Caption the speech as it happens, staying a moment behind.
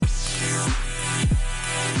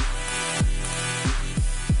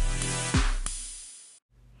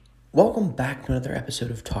Welcome back to another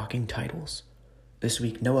episode of Talking Titles. This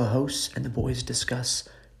week, Noah hosts and the boys discuss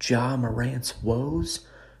Ja Morant's woes,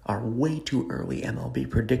 our way too early MLB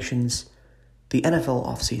predictions, the NFL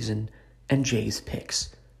offseason, and Jay's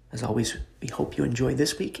picks. As always, we hope you enjoy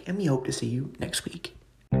this week, and we hope to see you next week.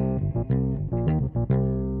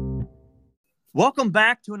 Welcome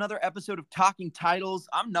back to another episode of Talking Titles.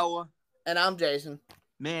 I'm Noah. And I'm Jason.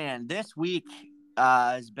 Man, this week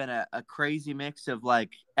has been a crazy mix of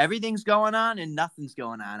everything's going on and nothing's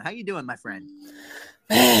going on. How you doing, my friend?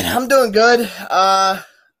 Man, I'm doing good. I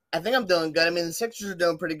think I'm doing good. I mean, the Sixers are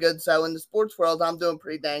doing pretty good. So in the sports world, I'm doing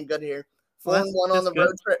pretty dang good here. 4-1 on the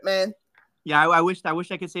road trip, man. Yeah, I wish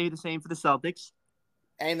I could say the same for the Celtics.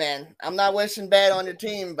 Hey, man, I'm not wishing bad on your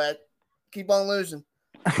team, but keep on losing.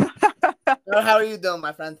 How are you doing,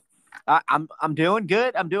 my friend? I'm doing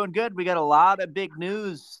good. We got a lot of big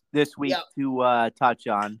news this week to touch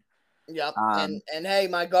on. Yep. And hey,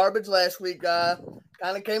 my garbage last week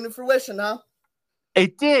kind of came to fruition, huh?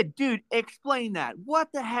 It did, dude. Explain that. What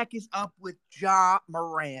the heck is up with Ja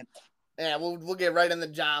Morant? Yeah, we'll get right in the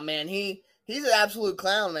Ja, man. He's an absolute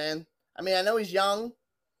clown, man. I mean, I know he's young,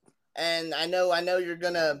 and I know you're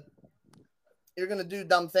gonna do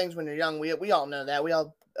dumb things when you're young. We all know that. We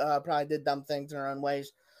all probably did dumb things in our own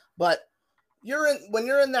ways. But when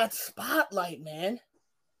you're in that spotlight, man.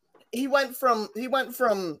 He went from in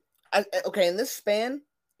this span,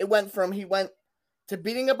 he went to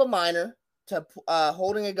beating up a minor to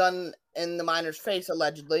holding a gun in the minor's face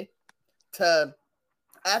allegedly to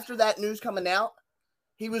after that news coming out,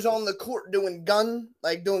 he was on the court doing gun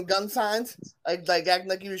signs, like acting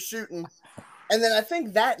like he was shooting. And then I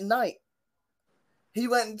think that night he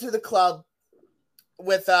went into the club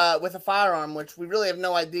with a firearm, which we really have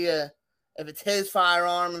no idea if it's his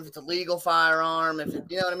firearm, if it's a legal firearm, if it,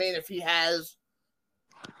 you know what I mean, if he has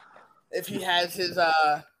his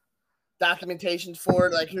documentations for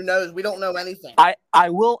it, like who knows? We don't know anything. I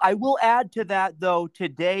will add to that though.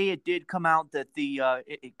 Today it did come out that the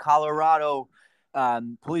Colorado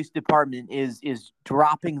police department is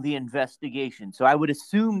dropping the investigation. So I would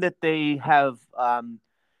assume that they have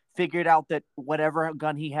figured out that whatever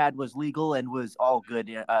gun he had was legal and was all good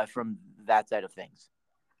from that side of things.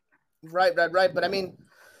 Right. But I mean,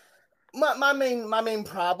 my main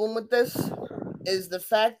problem with this is the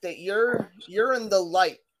fact that you're in the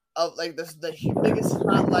light of the biggest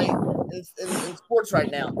spotlight in sports right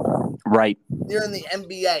now. Right. You're in the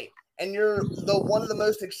NBA, and you're one of the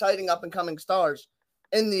most exciting up and coming stars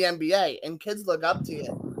in the NBA, and kids look up to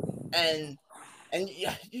you, and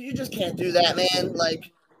you just can't do that, man.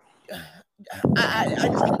 Like,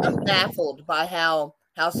 I'm baffled by how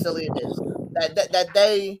silly it is that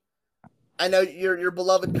they. I know your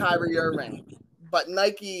beloved Kyrie Irving, but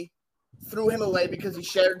Nike threw him away because he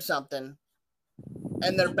shared something,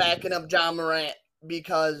 and they're backing up Ja Morant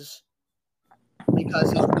because he's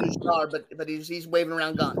a new star, but he's waving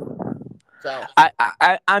around gun. So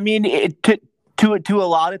I mean, to a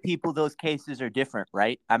lot of people, those cases are different,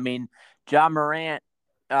 right? I mean, Ja Morant,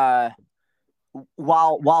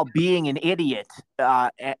 while being an idiot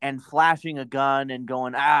and flashing a gun and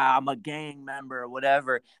going, I'm a gang member or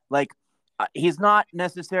whatever, he's not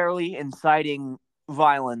necessarily inciting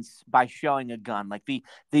violence by showing a gun. Like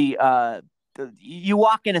you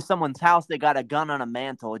walk into someone's house, they got a gun on a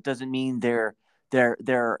mantle. It doesn't mean they're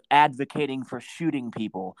advocating for shooting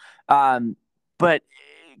people. But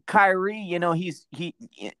Kyrie, he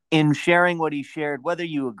in sharing what he shared, whether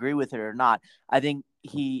you agree with it or not, I think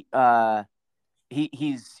he's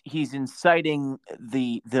inciting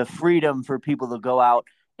the freedom for people to go out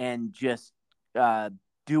and just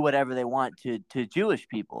do whatever they want to Jewish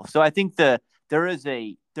people. So I think there is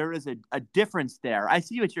a difference there. I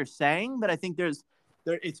see what you're saying, but I think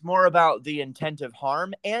it's more about the intent of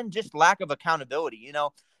harm and just lack of accountability.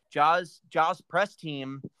 Ja's press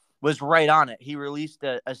team was right on it. He released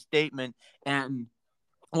a statement, and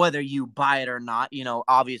whether you buy it or not,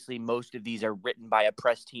 obviously most of these are written by a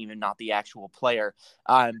press team and not the actual player.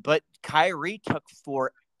 But Kyrie took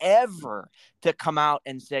forever to come out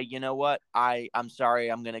and say, you know what, I'm sorry,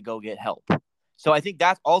 I'm going to go get help. So I think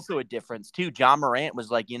that's also a difference too. Ja Morant was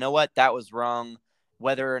like, you know what, that was wrong.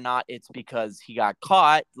 Whether or not it's because he got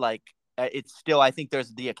caught, it's still, I think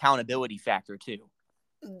there's the accountability factor too.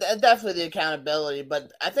 Definitely the accountability,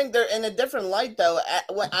 but I think they're in a different light though.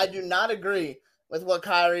 I do not agree with what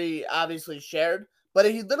Kyrie obviously shared, but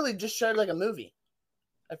he literally just shared like a movie.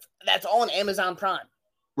 That's on Amazon Prime.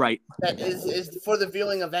 Right. That is for the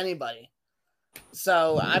viewing of anybody.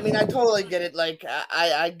 So, I mean, I totally get it. Like,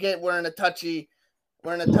 I get we're in a touchy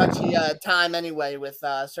time anyway with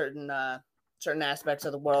certain aspects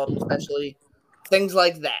of the world, especially things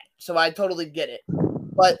like that. So I totally get it.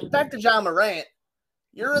 But back to Ja Morant,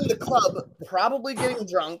 you're in the club, probably getting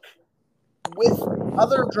drunk with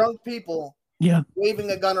other drunk people,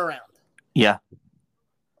 waving a gun around. Yeah.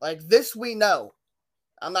 Like this, we know.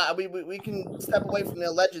 I'm not. We can step away from the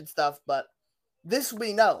alleged stuff, but this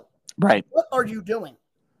we know. Right. What are you doing?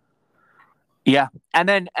 Yeah, and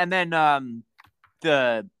then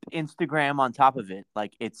the Instagram on top of it,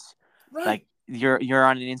 like it's Right. like you're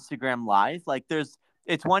on an Instagram live. Like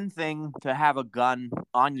it's one thing to have a gun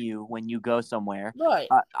on you when you go somewhere. Right.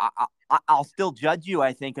 I'll still judge you,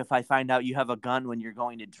 I think, if I find out you have a gun when you're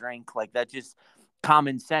going to drink. Like that just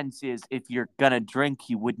common sense is if you're gonna drink,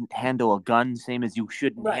 you wouldn't handle a gun same as you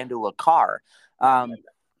shouldn't handle a car.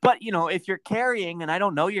 But if you're carrying, and I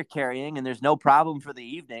don't know you're carrying, and there's no problem for the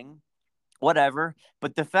evening, whatever.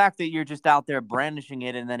 But the fact that you're just out there brandishing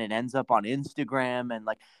it and then it ends up on Instagram and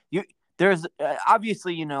like there's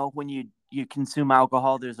obviously, when you consume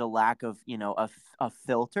alcohol, there's a lack of, a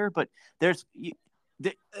filter, but there's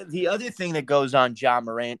the other thing that goes on Ja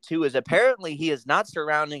Morant too is apparently he is not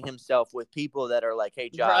surrounding himself with people that are like, hey,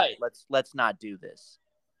 Ja, let's not do this.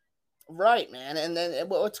 Right, man. And then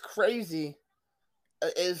what's crazy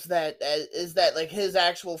is that like his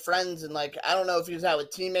actual friends, and like I don't know if he was out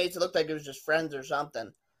with teammates. It looked like it was just friends or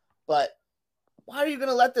something. But why are you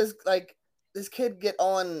gonna let this kid get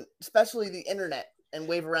on, especially the internet, and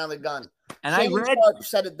wave around the gun? And Shannon Sharp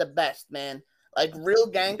said it the best, man. Like real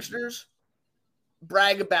gangsters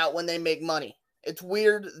brag about when they make money. It's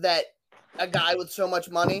weird that a guy with so much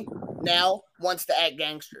money now wants to act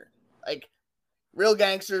gangster. Like real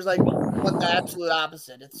gangsters want the absolute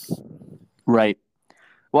opposite. It's right.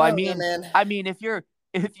 Well, I mean, if you're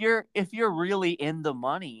really in the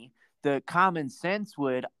money, the common sense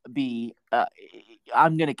would be,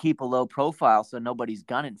 I'm gonna keep a low profile so nobody's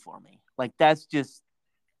gunning for me. Like that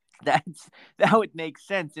would make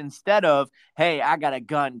sense instead of, hey, I got a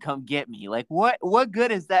gun, come get me. Like what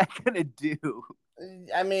good is that gonna do?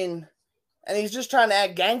 I mean, and he's just trying to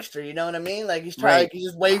act gangster. You know what I mean? Like he's trying, he's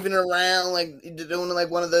just waving around, like doing like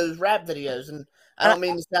one of those rap videos. And I don't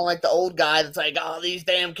mean to sound like the old guy that's like, oh, these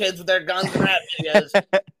damn kids with their guns and rap videos.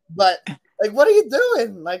 But like, what are you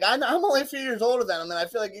doing? Like, I'm only a few years older than him, and I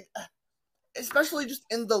feel like, especially just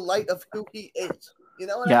in the light of who he is, you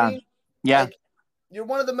know what I mean? Yeah. Like, you're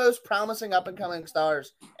one of the most promising up and coming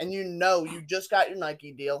stars, and you just got your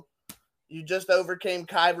Nike deal. You just overcame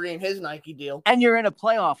Kyrie and his Nike deal, and you're in a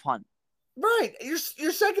playoff hunt. Right, you're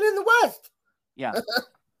second in the West. Yeah,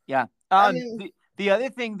 yeah. The other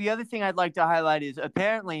thing I'd like to highlight is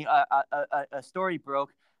apparently a story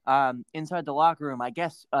broke inside the locker room. I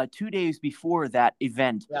guess 2 days before that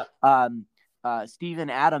event, Steven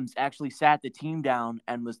Adams actually sat the team down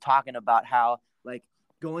and was talking about how like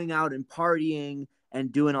going out and partying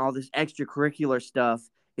and doing all this extracurricular stuff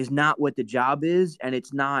is not what the job is, and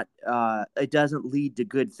it's not it doesn't lead to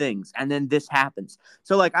good things. And then this happens.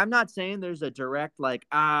 So like I'm not saying there's a direct like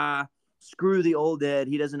screw the old Ed,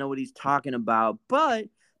 he doesn't know what he's talking about, but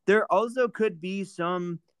there also could be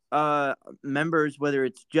some members, whether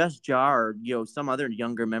it's just Ja or some other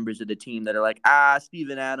younger members of the team that are like,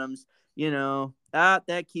 Steven Adams,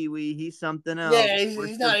 that Kiwi, he's something else. Yeah,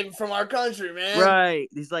 he's not even from our country, man. Right.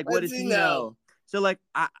 He's like, what does he know? So like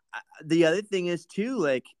the other thing is too,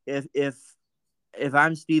 like if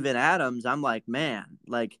I'm Steven Adams, I'm like, man,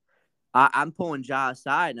 like I'm pulling Ja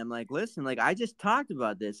aside and I'm like, listen, like I just talked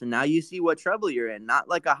about this and now you see what trouble you're in. Not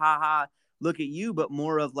like a ha look at you, but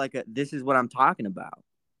more of like this is what I'm talking about.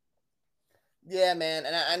 Yeah, man.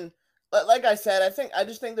 And like I said, I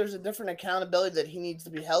just think there's a different accountability that he needs to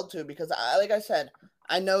be held to, because like I said,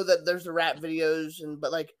 I know that there's the rap videos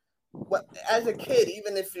but like as a kid,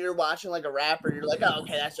 even if you're watching like a rapper, you're like, oh,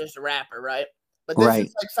 okay, that's just a rapper, right? But this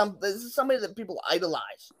is like this is somebody that people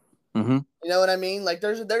idolize. Mm-hmm. You know what I mean? Like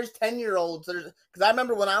there's 10-year-olds. Because I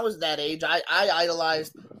remember when I was that age, I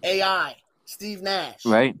idolized AI, Steve Nash.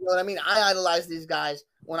 Right. You know what I mean? I idolized these guys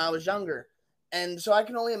when I was younger. And so I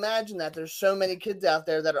can only imagine that there's so many kids out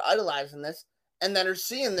there that are idolizing this and that are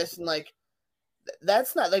seeing this and like,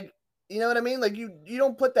 that's not like, you know what I mean? Like you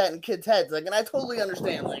don't put that in kids' heads. Like, and I totally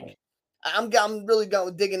understand. Like, I'm really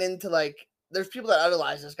digging into like, there's people that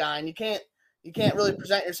idolize this guy, and you can't really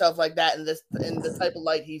present yourself like that in the type of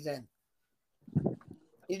light he's in.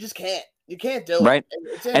 You just can't. You can't do it. Right.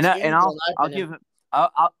 And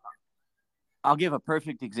I'll give a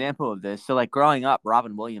perfect example of this. So like growing up,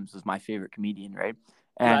 Robin Williams was my favorite comedian, right?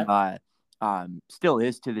 And still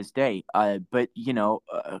is to this day. But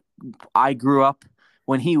I grew up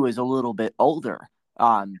when he was a little bit older.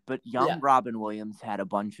 But young Robin Williams had a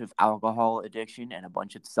bunch of alcohol addiction and a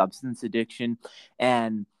bunch of substance addiction.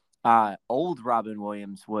 And old Robin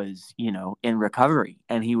Williams was, in recovery,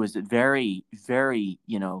 and he was very, very,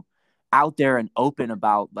 out there and open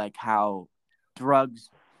about like how drugs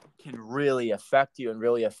can really affect you and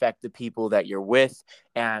really affect the people that you're with.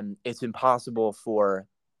 And it's impossible for,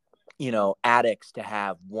 addicts to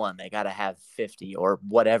have one. They got to have 50 or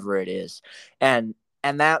whatever it is. And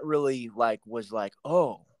that really like was like,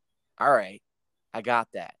 oh, all right, I got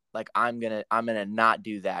that. Like, I'm going to not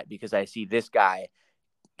do that because I see this guy,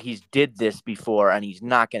 he's did this before and he's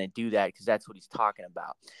not going to do that because that's what he's talking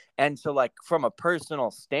about. And so like from a personal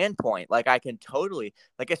standpoint, like I can totally,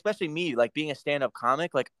 like, especially me, like being a stand-up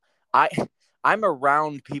comic, like I'm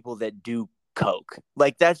around people that do coke.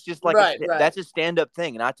 Like that's just like Right. that's a stand-up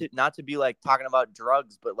thing. Not to be like talking about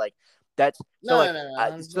drugs, but like that's so like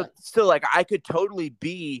so like I could totally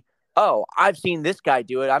be, oh, I've seen this guy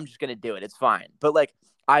do it, I'm just going to do it. It's fine. But like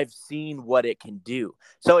I've seen what it can do.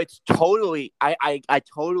 So it's totally, I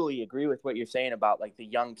totally agree with what you're saying about like the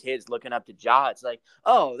young kids looking up to Ja. It's like,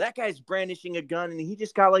 oh, that guy's brandishing a gun and he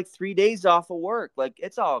just got like 3 days off of work. Like,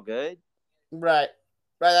 it's all good. Right.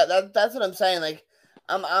 That's what I'm saying. Like,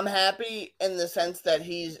 I'm happy in the sense that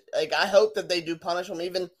he's like, I hope that they do punish him.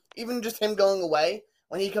 Even just him going away,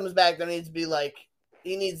 when he comes back, there needs to be like,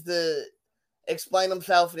 he needs to explain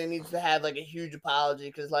himself and he needs to have like a huge apology,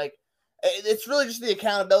 because like, it's really just the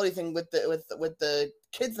accountability thing with the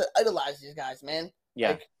kids that idolize these guys, man. Yeah.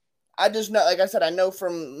 Like, I just know, like I said, I know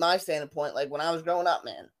from my standpoint, like when I was growing up,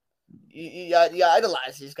 man, you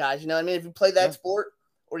idolize these guys. You know what I mean? If you play that sport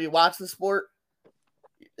or you watch the sport,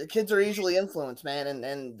 the kids are easily influenced, man,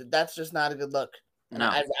 and that's just not a good look. And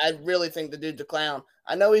I really think the dude's a clown.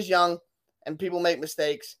 I know he's young and people make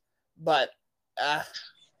mistakes, but that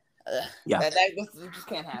just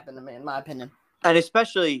can't happen to me, in my opinion. And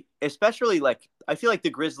especially like I feel like the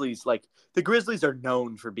Grizzlies are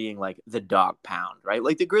known for being like the dog pound, right?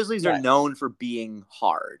 Like the Grizzlies are known for being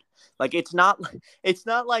hard. Like it's not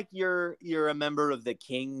like you're a member of the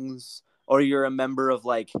Kings or you're a member of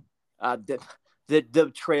like the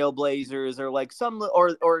Trailblazers or like some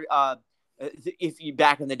or if you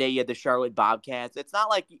back in the day you had the Charlotte Bobcats. It's not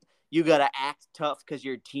like you got to act tough because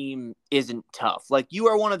your team isn't tough. Like, you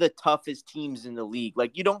are one of the toughest teams in the league.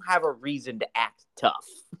 Like, you don't have a reason to act tough.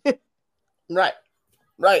 Right.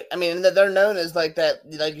 I mean, they're known as like that,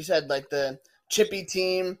 like you said, like the chippy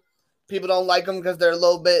team. People don't like them because they're a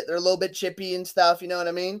little bit chippy and stuff. You know what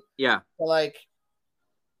I mean? Yeah. But like,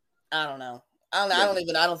 I don't know. I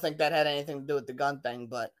don't think that had anything to do with the gun thing,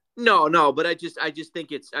 but no. But I just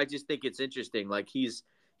think it's interesting. Like he's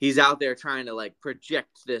out there trying to like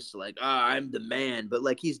project this, like, I'm the man, but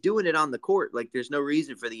like he's doing it on the court. Like there's no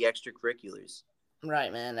reason for the extracurriculars.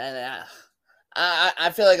 Right, man. And I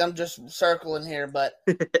feel like I'm just circling here, but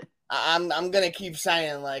I'm gonna keep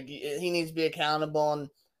saying like he needs to be accountable,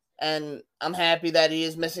 and I'm happy that he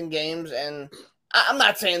is missing games. And I'm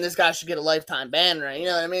not saying this guy should get a lifetime ban, right? You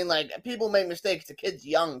know what I mean? Like, people make mistakes. The kid's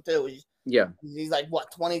young too. He's like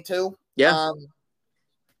what, 22? Yeah.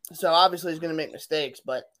 So obviously he's going to make mistakes,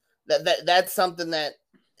 but that's something that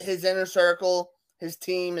his inner circle, his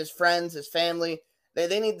team, his friends, his family,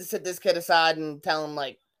 they need to sit this kid aside and tell him,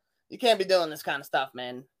 like, you can't be doing this kind of stuff,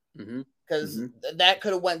 man. Because that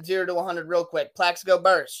could have went 0 to 100 real quick. Plaxico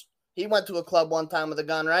Burress, he went to a club one time with a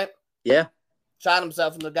gun, right? Yeah. Shot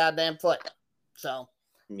himself in the goddamn foot. So,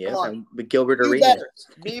 yeah, but Gilbert Arenas.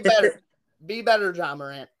 Be better. Be better, Ja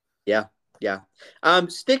Morant. Yeah.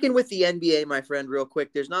 Sticking with the NBA, my friend, real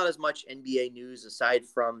quick. There's not as much NBA news aside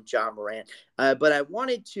from Ja Morant, but I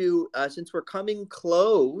wanted to, since we're coming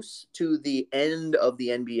close to the end of the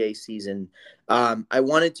NBA season, I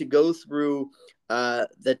wanted to go through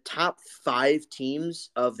the top 5 teams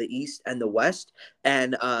of the East and the West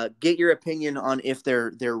and get your opinion on if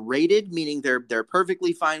they're rated, meaning they're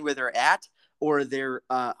perfectly fine where they're at, or they're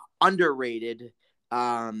underrated.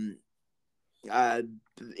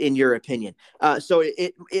 In your opinion. So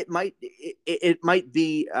it might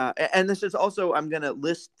be, and this is also, I'm going to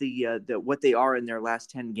list the what they are in their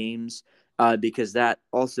last 10 games, because that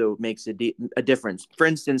also makes a difference. For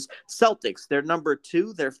instance, Celtics, they're number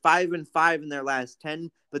 2. They're 5-5 in their last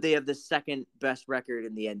 10, but they have the second best record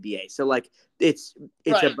in the NBA. So like it's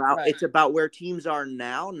about where teams are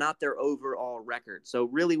now, not their overall record. So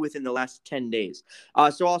really within the last 10 days.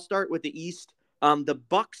 So I'll start with the East. The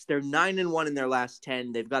Bucks, they're 9-1 in their last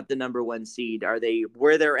 10. They've got the number 1 seed. Are they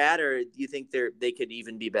where they're at, or do you think they could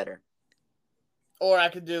even be better? Or I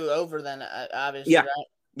could do over then, obviously. Yeah. Right?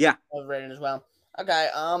 Yeah. Overrated as well. Okay.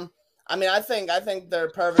 I mean, I think they're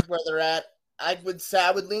perfect where they're at. I would say I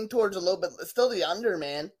would lean towards a little bit, still the under,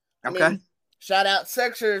 man. I mean, shout out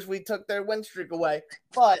Sixers. We took their win streak away,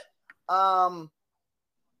 but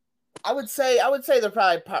I would say they're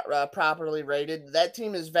probably properly rated. That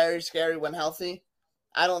team is very scary when healthy.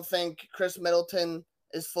 I don't think Chris Middleton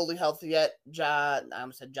is fully healthy yet. I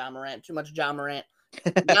almost said Ja Morant. Too much Ja Morant.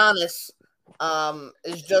 Giannis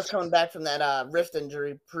is just coming back from that wrist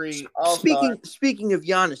injury pre-All-Star. Speaking of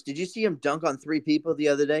Giannis, did you see him dunk on 3 people the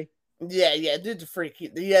other day? Yeah, dude's a freak. He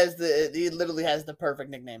literally has the perfect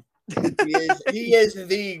nickname. He is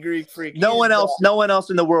the Greek freak. No one else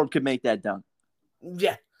in the world could make that dunk.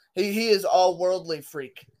 Yeah. He is all worldly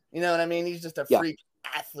freak. You know what I mean? He's just a freak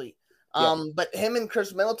athlete. But him and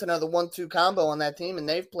Chris Middleton are the 1-2 combo on that team, and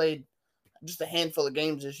they've played just a handful of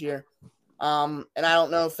games this year. And I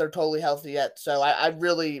don't know if they're totally healthy yet. So I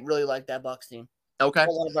really, really like that Bucks team. Okay.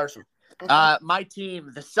 Versus. My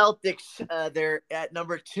team, the Celtics, they're at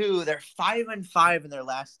number 2. They're 5-5 in their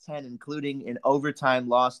last 10, including an overtime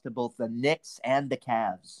loss to both the Knicks and the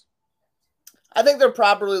Cavs. I think they're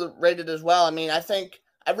properly rated as well. I mean, I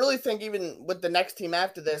really think even with the next team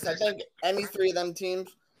after this, I think any 3 of them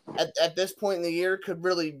teams at this point in the year could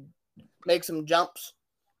really make some jumps.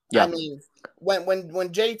 Yeah. I mean, when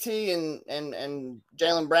JT and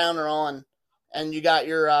Jaylen Brown are on, and you got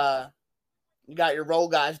your role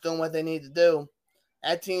guys doing what they need to do,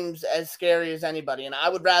 that team's as scary as anybody. And I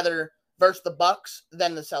would rather verse the Bucks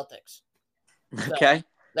than the Celtics. So, okay.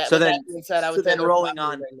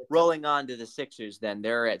 Rolling on to the Sixers, then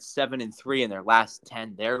they're at 7-3 in their last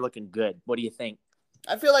 10. They're looking good. What do you think?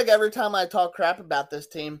 I feel like every time I talk crap about this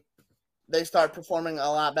team, they start performing a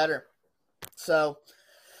lot better. So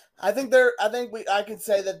I think I could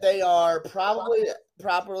say that they are probably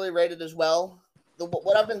properly rated as well.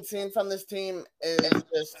 What I've been seeing from this team is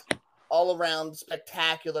just all around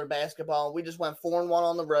spectacular basketball. We just went 4-1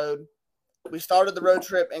 on the road. We started the road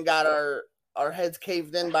trip and got our heads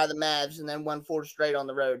caved in by the Mavs and then won 4 straight on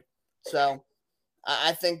the road. So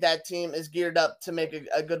I think that team is geared up to make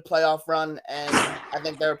a good playoff run, and I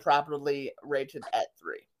think they're properly rated at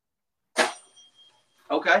 3.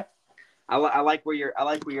 Okay. I like where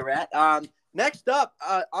you're at. Next up,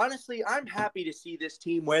 honestly, I'm happy to see this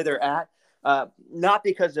team where they're at. Not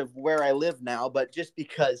because of where I live now, but just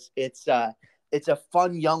because it's a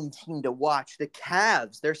fun young team to watch. The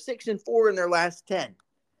Cavs, they're 6-4 in their last 10.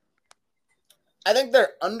 I think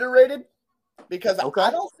they're underrated because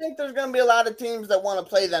I don't think there's going to be a lot of teams that want to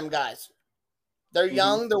play them guys. They're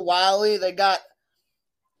young, they're wily, they got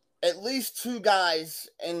at least 2 guys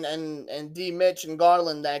and D. Mitch and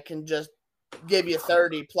Garland that can just give you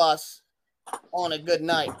 30 plus on a good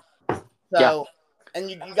night. So, and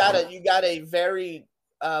you got a very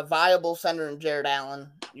viable center in Jared Allen.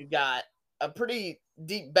 You got a pretty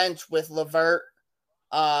deep bench with LeVert,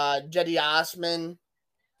 Jetty Osman.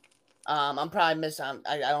 I'm probably missing.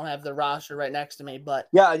 I don't have the roster right next to me, but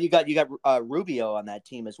you got Rubio on that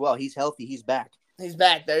team as well. He's healthy. He's back. He's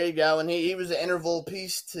back. There you go. And he was an interval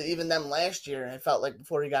piece to even them last year. It felt like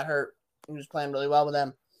before he got hurt, he was playing really well with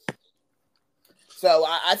them. So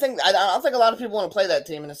I don't think a lot of people want to play that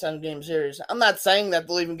team in a 7-game series. I'm not saying that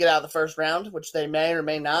they'll even get out of the first round, which they may or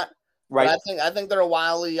may not. Right. But I think they're a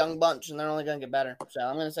wily young bunch, and they're only going to get better. So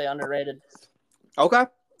I'm going to say underrated. Okay.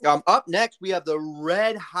 Up next, we have the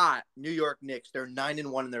red hot New York Knicks. They're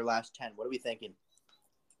 9-1 in their last 10. What are we thinking?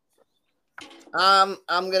 I'm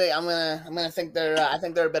gonna think I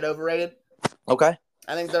think they're a bit overrated. Okay.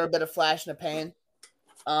 I think they're a bit of flash in the pan.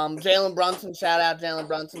 Jalen Brunson, shout out Jalen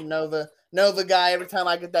Brunson, Nova guy. Every time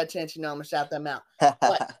I get that chance, I'm gonna shout them out.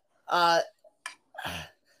 But I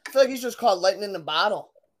feel like he's just called lightning in the bottle.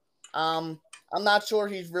 I'm not sure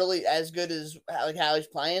he's really as good as how he's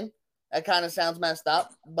playing. That kind of sounds messed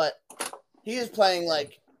up, but he is playing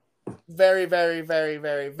like very, very, very,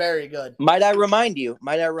 very, very good. Might I remind you?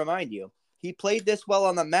 He played this well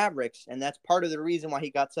on the Mavericks, and that's part of the reason why he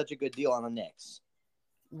got such a good deal on the Knicks.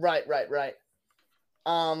 Right.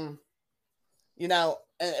 But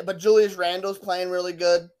Julius Randle's playing really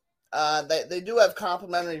good. They do have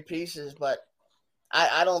complementary pieces, but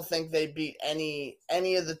I don't think they beat any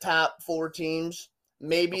of the top 4 teams.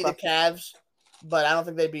 Maybe the Cavs, but I don't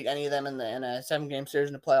think they beat any of them in a 7-game series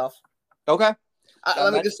in the playoffs. Okay.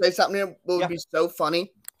 Let me just say something here. What would be so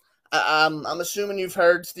funny? I'm assuming you've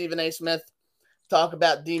heard Stephen A. Smith talk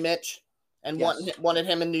about D. Mitch and wanted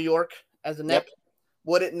him in New York as a Knick. Yep.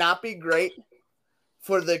 Would it not be great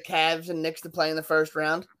for the Cavs and Knicks to play in the first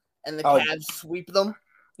round and the Cavs sweep them?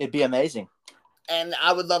 It'd be amazing. And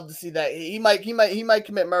I would love to see that. He might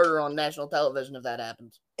commit murder on national television if that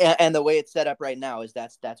happens. And the way it's set up right now is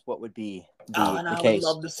that's what would be the case. I would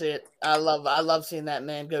love to see it. I love seeing that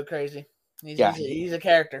man go crazy. He's a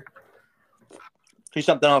character. He's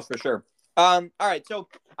something else for sure. All right, so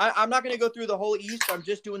I'm not going to go through the whole East. I'm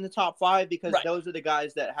just doing the top 5 because those are the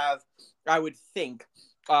guys that have, I would think,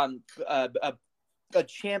 a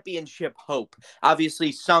championship hope.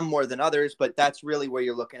 Obviously, some more than others, but that's really where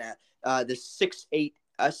you're looking at. The 6,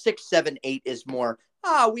 7, 8 is more.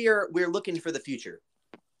 We're looking for the future.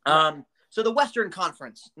 So the Western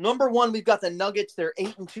Conference, number 1, we've got the Nuggets. They're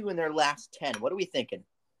 8-2 in their last 10. What are we thinking?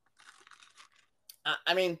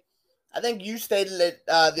 I mean, I think you stated it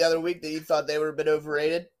the other week that you thought they were a bit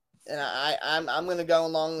overrated, and I'm going to go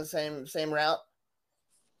along the same route.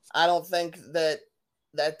 I don't think that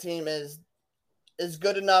team is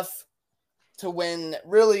good enough to win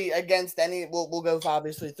really against any. We'll go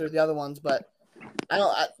obviously through the other ones, but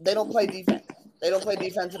they don't play defense. They don't play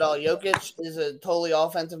defense at all. Jokic is a totally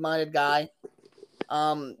offensive-minded guy.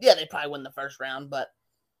 Yeah, they probably win the first round, but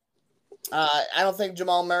I don't think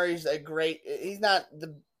Jamal Murray's he's not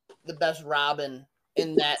the best Robin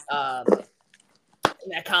in that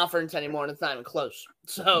conference anymore, and it's not even close.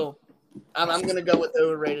 So I'm going to go with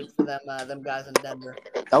overrated for them guys in Denver.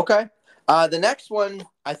 Okay. The next one,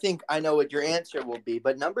 I think I know what your answer will be,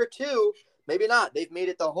 but number 2, maybe not. They've made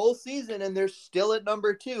it the whole season, and they're still at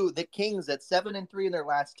number 2. The Kings at 7-3 in their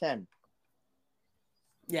last 10.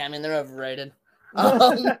 Yeah, I mean they're overrated.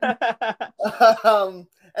 And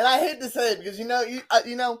I hate to say it because you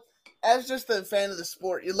know, as just a fan of the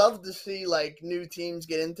sport, you love to see like new teams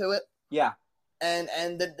get into it. Yeah.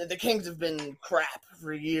 And the Kings have been crap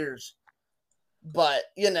for years, but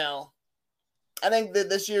I think that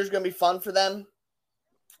this year is going to be fun for them.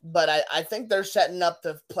 But I think they're setting up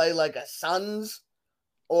to play like a Suns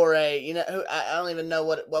or I don't even know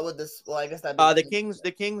what would this. Well, I guess that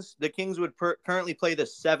the Kings would currently play the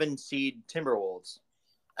 7 seed Timberwolves.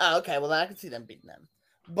 Oh, okay. Well, I can see them beating them,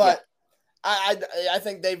 but yeah. I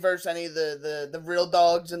think they verse any of the real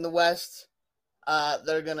dogs in the West.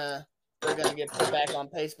 They're gonna get put back on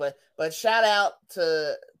pace. But shout out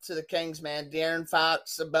to the Kings, man. De'Aaron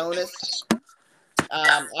Fox, Sabonis.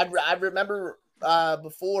 I remember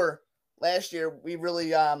before last year we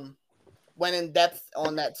really went in depth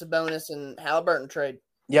on that Sabonis and Halliburton trade.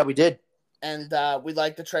 Yeah, we did. And we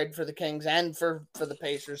like the trade for the Kings and for the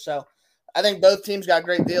Pacers. So I think both teams got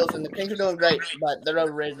great deals, and the Kings are doing great, but they're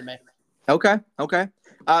overrated to me. Okay.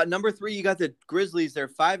 Number 3, you got the Grizzlies. They're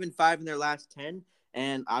 5-5 in their last 10,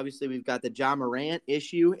 and obviously we've got the Ja Morant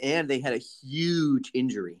issue, and they had a huge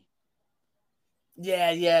injury.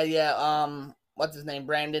 Yeah. What's his name?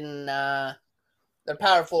 Brandon. Their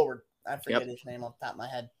power forward. I forget his name off the top of my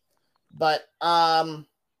head. But I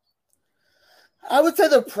would say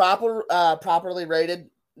they're properly rated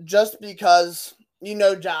just because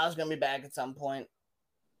Ja's going to be back at some point.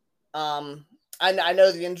 I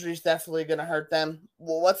know the injury is definitely going to hurt them.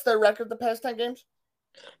 Well, what's their record the past 10 games?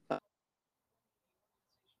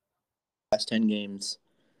 Last 10 games,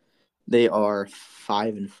 they are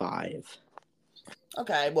 5-5.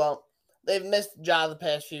 Okay, well, they've missed Ja the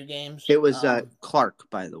past few games. It was Clark,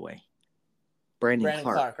 by the way. Brandon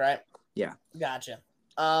Clark, right? Yeah. Gotcha.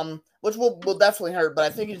 Which will definitely hurt, but I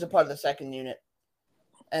think he's a part of the second unit.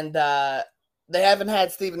 And they haven't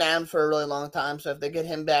had Steven Adams for a really long time, so if they get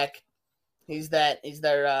him back, he's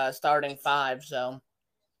their starting 5, so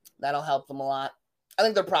that'll help them a lot. I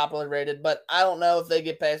think they're properly rated, but I don't know if they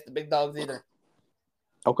get past the big dogs either.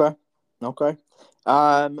 Okay.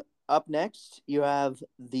 Up next, you have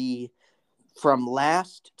from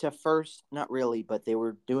last to first, not really, but they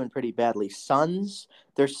were doing pretty badly. Suns,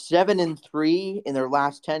 they're 7-3 in their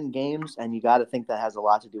last 10 games, and you got to think that has a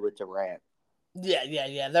lot to do with Durant.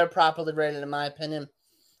 Yeah. They're properly rated in my opinion,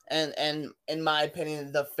 and in my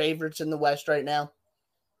opinion, the favorites in the West right now.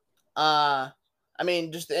 I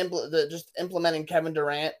mean, just implementing Kevin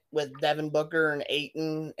Durant with Devin Booker and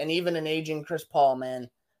Ayton, and even an aging Chris Paul, man,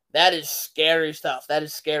 that is scary stuff. That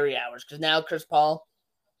is scary hours because now Chris Paul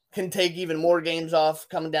can take even more games off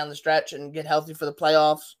coming down the stretch and get healthy for the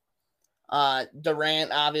playoffs.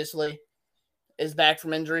 Durant, obviously, is back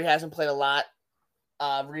from injury. Hasn't played a lot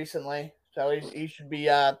recently. So he should be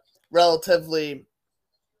relatively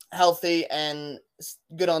healthy and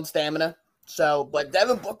good on stamina. So, but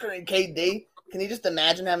Devin Booker and KD, can you just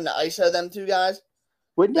imagine having to ISO them two guys?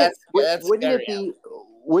 Wouldn't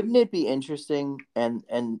it be interesting,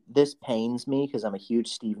 and this pains me because I'm a huge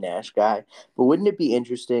Steve Nash guy, but wouldn't it be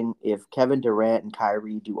interesting if Kevin Durant and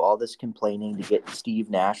Kyrie do all this complaining to get Steve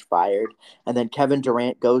Nash fired, and then Kevin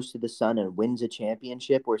Durant goes to the Sun and wins a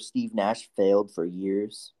championship where Steve Nash failed for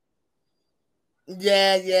years?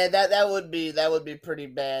 Yeah, that would be pretty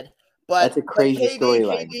bad. But that's a crazy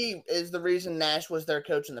storyline. KD is the reason Nash was their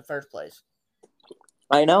coach in the first place.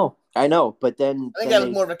 I know, but then I think that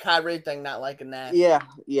was more of a Kyrie thing, not liking Nash. Yeah.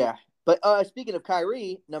 But speaking of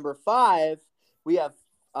Kyrie, number 5, we have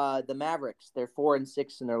the Mavericks. They're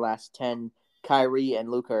 4-6 in their last 10. Kyrie and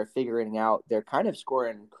Luka are figuring out. They're kind of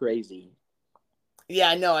scoring crazy. Yeah,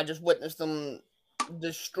 I know. I just witnessed them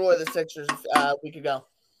destroy the Sixers a week ago.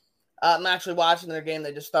 I'm actually watching their game.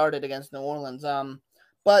 They just started against New Orleans.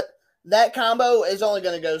 But that combo is only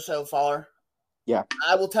going to go so far. Yeah.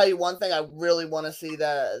 I will tell you one thing. I really want to see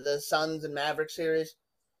the Suns and Mavericks series.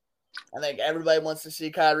 I think everybody wants to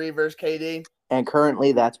see Kyrie versus KD. And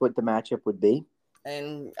currently, that's what the matchup would be.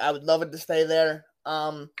 And I would love it to stay there.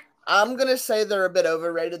 I'm going to say they're a bit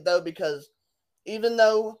overrated, though, because even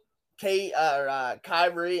though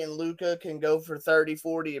Kyrie and Luka can go for 30,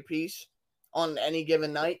 40 apiece on any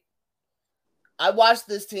given night, I watched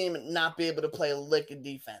this team not be able to play a lick of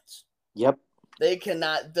defense. Yep. They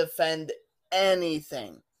cannot defend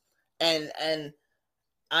anything. And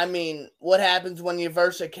I mean, what happens when you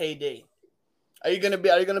verse a KD? Are you gonna be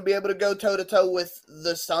able to go toe to toe with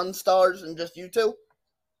the Sun stars and just you two?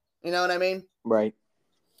 You know what I mean? Right.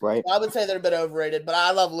 I would say they're a bit overrated, but I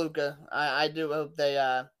love Luka. I do hope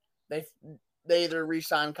they either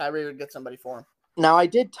re-sign Kyrie or get somebody for him. Now, I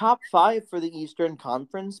did top 5 for the Eastern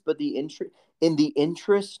Conference, but in the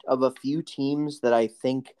interest of a few teams that I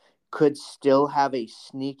think could still have a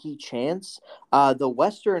sneaky chance, the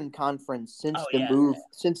Western Conference, since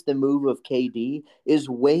the move of KD, is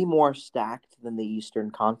way more stacked than the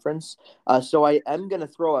Eastern Conference. So I am going to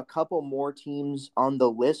throw a couple more teams on the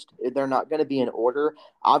list. They're not going to be in order.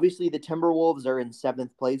 Obviously, the Timberwolves are in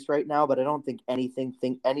 7th place right now, but I don't think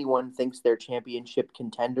anyone thinks they're championship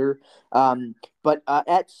contender. But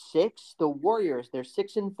at 6, the Warriors, they're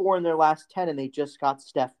 6-4 in their last 10, and they just got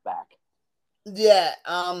Steph back. Yeah,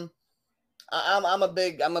 I'm a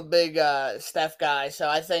big Steph guy, so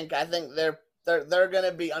I think they're going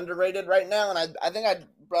to be underrated right now, and I think I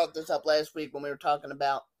brought this up last week when we were talking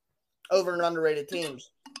about over and underrated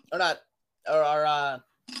teams, or not, or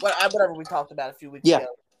whatever we talked about a few weeks ago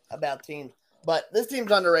about teams. But this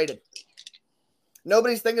team's underrated.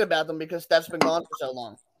 Nobody's thinking about them because Steph's been gone for so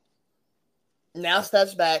long. Now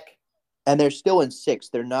Steph's back. And they're still in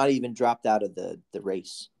 6th. They're not even dropped out of the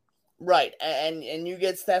race. Right. And you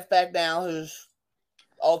get Steph back now, who's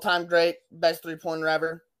all-time great, best three-pointer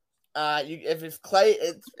ever. If it's Clay,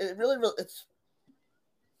 it's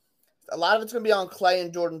a lot of it's going to be on Clay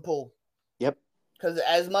and Jordan Poole. Yep. Because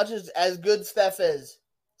as much as good Steph is,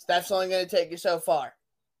 Steph's only going to take you so far.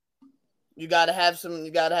 You got to have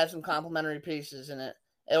some complementary pieces in it.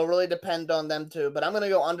 It'll really depend on them too. But I'm going to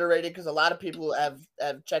go underrated because a lot of people have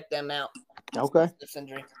checked them out. Okay. This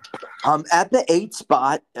injury. At the 8th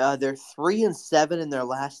spot, they're 3-7 in their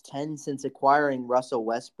last 10 since acquiring Russell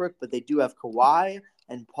Westbrook, but they do have Kawhi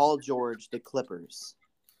and Paul George, the Clippers.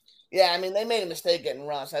 Yeah, I mean, they made a mistake getting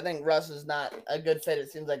Russ. I think Russ is not a good fit,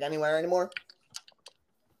 it seems like, anywhere anymore.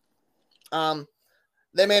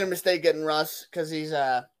 They made a mistake getting Russ because he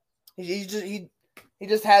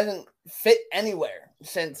just hasn't fit anywhere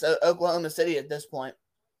since Oklahoma City at this point.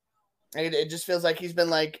 It just feels like he's been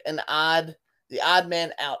like the odd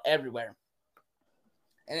man out everywhere.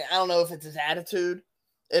 And I don't know if it's his attitude,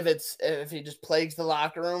 if he just plagues the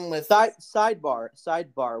locker room with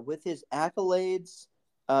sidebar with his accolades,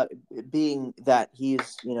 being that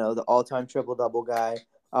he's the all-time triple-double guy.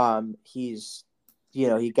 He's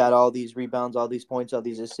he got all these rebounds, all these points, all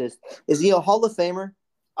these assists. Is he a Hall of Famer?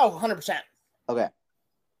 Oh, 100%. Okay.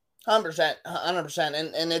 100%.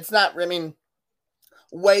 And it's not, I mean,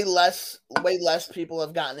 way less people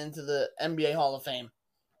have gotten into the NBA Hall of Fame.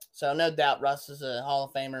 So no doubt Russ is a Hall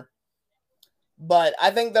of Famer. But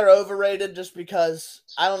I think they're overrated just because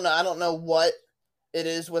I don't know what it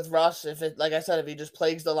is with Russ. If it, like I said, if he just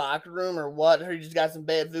plagues the locker room or what, or he just got some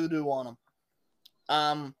bad voodoo on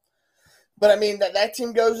him. But I mean that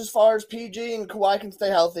team goes as far as PG and Kawhi can stay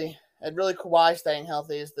healthy. And really, Kawhi staying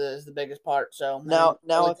healthy is the biggest part. So now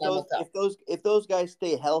if those guys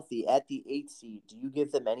stay healthy at the 8th seed, do you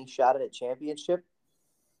give them any shot at a championship?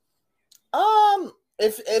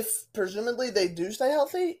 If presumably they do stay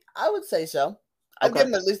healthy, I would say so. I'd give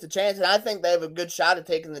them at least a chance, and I think they have a good shot at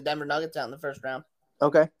taking the Denver Nuggets out in the first round.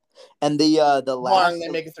 Okay, and the last barring they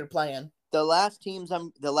make it through play-in. The last team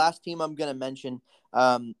I'm going to mention,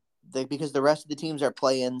 because the rest of the teams are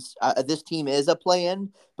play-ins. This team is a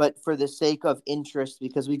play-in, but for the sake of interest,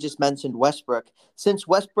 because we just mentioned Westbrook, since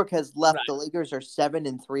Westbrook has left, right, the Lakers are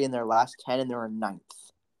 7-3 in their last 10, and they're in 9th.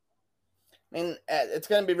 I mean, it's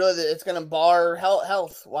going to be it's going to bar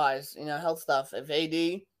health-wise, health stuff. If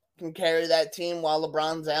AD can carry that team while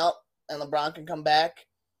LeBron's out, and LeBron can come back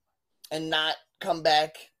and not come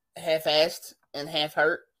back half-assed and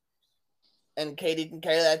half-hurt, and KD can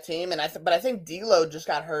carry that team, but I think D'Lo just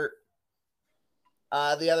got hurt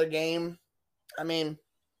the other game. I mean,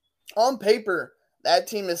 on paper, that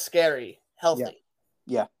team is scary, healthy.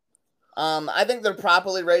 Yeah. I think they're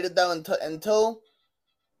properly rated though until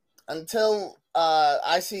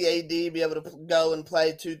I see AD be able to go and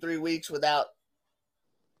play 2-3 weeks without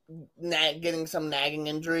getting some nagging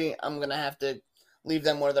injury. I'm gonna have to leave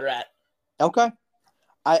them where they're at. Okay.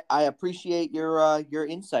 I appreciate your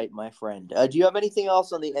insight, my friend. Do you have anything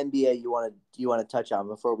else on the NBA you want to touch on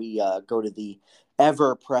before we go to the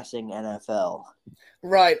ever pressing NFL?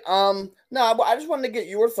 Right. No, I just wanted to get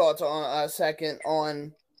your thoughts on a second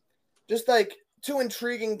on just like two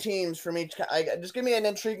intriguing teams from each. Just give me an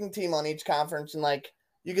intriguing team on each conference, and like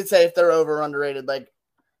you could say if they're over or underrated. Like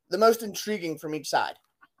the most intriguing from each side.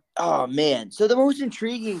 Oh man, so the most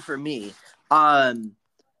intriguing for me,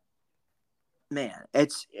 man,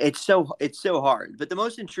 it's so hard. But the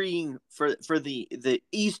most intriguing for the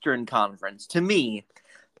Eastern Conference to me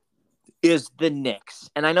is the Knicks.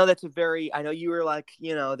 And I know I know you were like,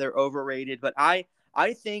 they're overrated, but I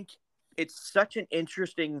think it's such an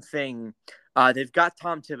interesting thing. They've got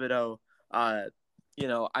Tom Thibodeau. I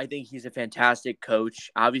think he's a fantastic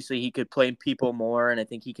coach. Obviously, he could play people more, and I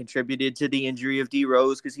think he contributed to the injury of D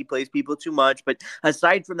Rose because he plays people too much. But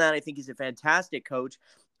aside from that, I think he's a fantastic coach.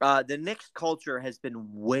 The Knicks culture has been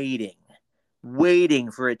waiting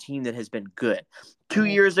for a team that has been good. 2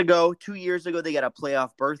 years ago, they got a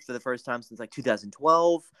playoff berth for the first time since like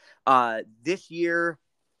 2012. This year,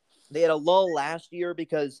 they had a lull last year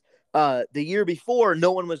because the year before,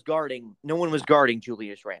 no one was guarding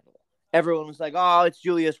Julius Randle. Everyone was like, "Oh, it's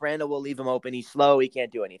Julius Randle. We'll leave him open. He's slow. He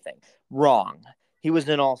can't do anything." Wrong. He was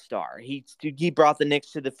an all-star. He brought the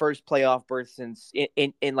Knicks to the first playoff berth since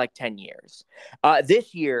in like 10 years.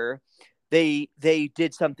 This year, they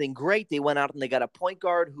did something great. They went out and they got a point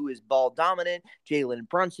guard who is ball dominant, Jalen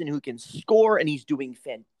Brunson, who can score, and he's doing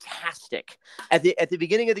fantastic. At the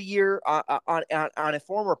beginning of the year, on a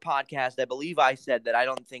former podcast, I believe I said that I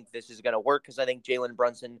don't think this is going to work because I think Jalen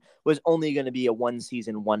Brunson was only going to be a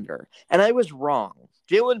one-season wonder, and I was wrong.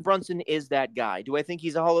 Jalen Brunson is that guy. Do I think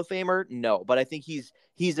he's a Hall of Famer? No, but I think he's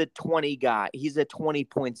a 20 guy. He's a 20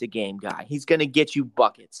 points a game guy. He's going to get you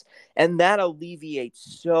buckets. And that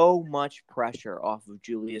alleviates so much pressure off of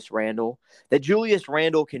Julius Randle that Julius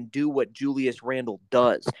Randle can do what Julius Randle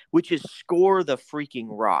does, which is score the freaking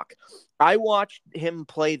rock. I watched him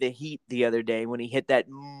play the Heat the other day when he hit that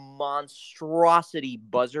monstrosity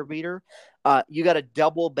buzzer beater. You got a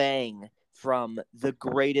double bang from the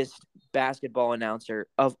greatest basketball announcer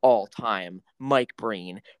of all time, Mike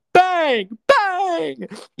Breen. Bang, bang.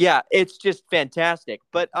 Yeah, it's just fantastic.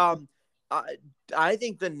 But I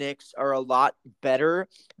think the Knicks are a lot better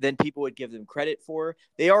than people would give them credit for.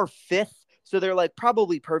 They are fifth, so they're like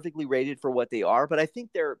probably perfectly rated for what they are, but I think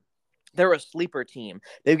they're a sleeper team.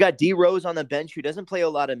 They've got D Rose on the bench who doesn't play a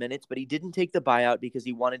lot of minutes, but he didn't take the buyout because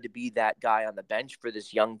he wanted to be that guy on the bench for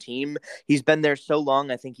this young team. He's been there so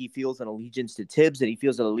long. I think he feels an allegiance to Tibbs and he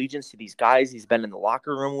feels an allegiance to these guys he's been in the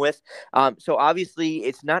locker room with. So obviously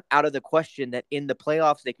it's not out of the question that in the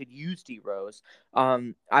playoffs they could use D Rose.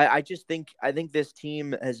 I think this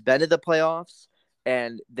team has been to the playoffs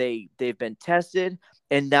and they've been tested.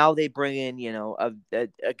 And now they bring in,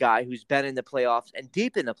 a guy who's been in the playoffs and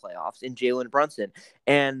deep in the playoffs in Jalen Brunson.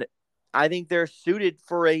 And I think they're suited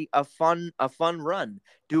for a fun run.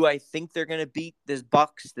 Do I think they're going to beat the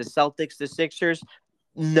Bucks, the Celtics, the Sixers?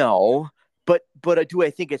 No. But do I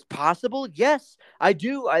think it's possible? Yes, I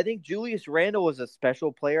do. I think Julius Randle is a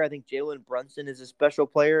special player. I think Jalen Brunson is a special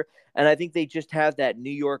player. And I think they just have that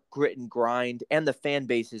New York grit and grind, and the fan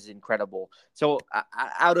base is incredible. So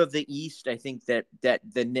out of the East, I think that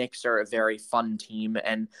the Knicks are a very fun team,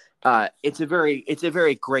 and it's a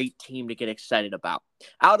very great team to get excited about.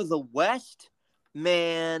 Out of the West,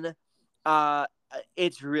 man,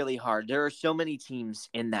 it's really hard. There are so many teams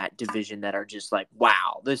in that division that are just like,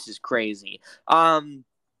 wow, this is crazy. I'm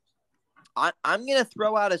gonna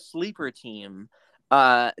throw out a sleeper team,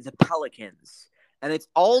 the Pelicans, and it's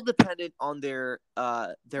all dependent on their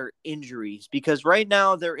injuries because right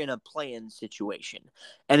now they're in a play-in situation,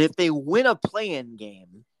 and if they win a play-in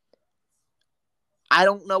game, I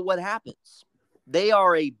don't know what happens. They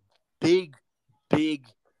are a big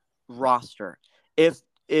roster. If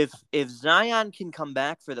Zion can come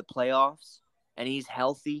back for the playoffs and he's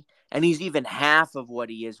healthy and he's even half of what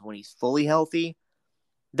he is when he's fully healthy,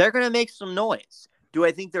 they're going to make some noise. Do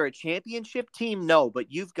I think they're a championship team? No, but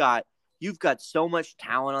you've got so much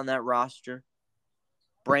talent on that roster.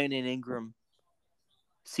 Brandon Ingram,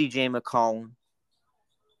 CJ McCollum.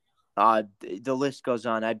 The list goes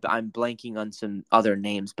on. I'm blanking on some other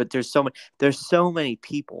names, but there's so many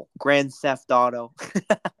people. Grand Theft Auto.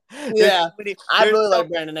 Yeah, I really so, like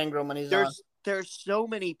Brandon Ingram when he's on. There's so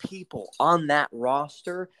many people on that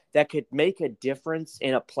roster that could make a difference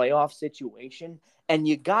in a playoff situation, and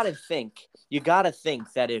you gotta think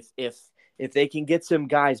that if they can get some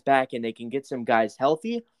guys back and they can get some guys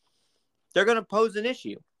healthy, they're gonna pose an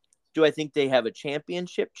issue. Do I think they have a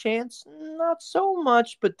championship chance? Not so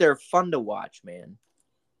much, but they're fun to watch, man.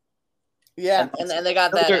 Yeah, and they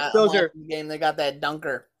got that those are game. They got that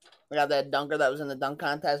dunker. They got that dunker that was in the dunk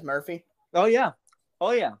contest, Murphy. Oh yeah.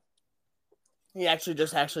 He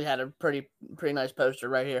actually had a pretty nice poster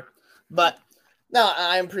right here. But no,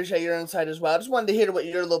 I appreciate your insight as well. I just wanted to hear what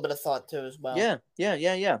your little bit of thought too as well. Yeah.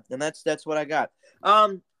 And that's what I got.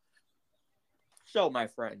 So my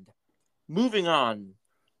friend, moving on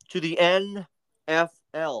to the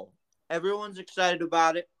NFL. Everyone's excited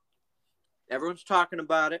about it. Everyone's talking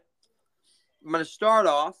about it. I'm going to start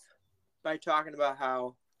off by talking about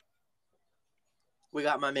how we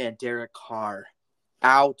got my man Derek Carr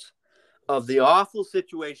out of the awful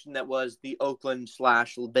situation that was the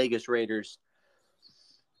Oakland/Vegas Raiders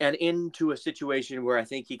and into a situation where I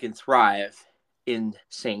think he can thrive in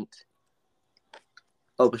Saints,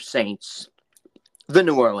 the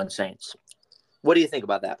New Orleans Saints. What do you think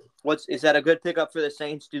about that? Is that a good pickup for the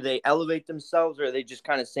Saints? Do they elevate themselves, or are they just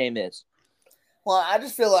kind of same as? Well, I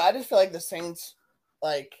just feel like the Saints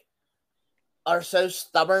are so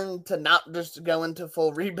stubborn to not just go into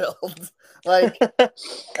full rebuild. like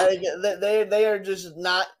they are just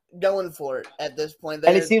not going for it at this point.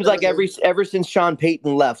 And it seems like ever since Sean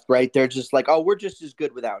Payton left, right? They're just like, oh, we're just as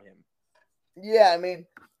good without him. Yeah, I mean,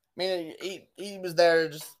 he was there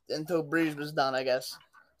just until Breeze was done, I guess.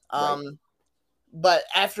 Right. But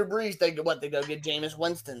after Breeze, they go get Jameis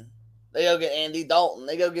Winston. They go get Andy Dalton.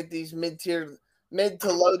 They go get these mid to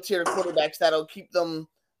low tier quarterbacks that'll keep them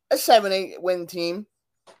a 7-8 win team.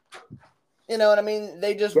 You know what I mean?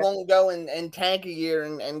 They just won't go and tank a year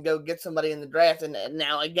and go get somebody in the draft. And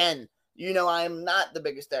now, again, I am not the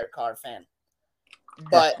biggest Derek Carr fan.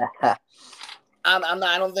 But I'm not.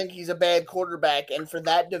 I don't think he's a bad quarterback. And for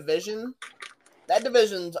that division's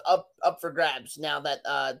up for grabs now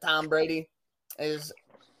that Tom Brady is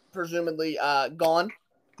presumably gone.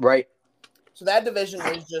 Right. So that division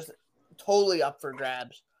is just totally up for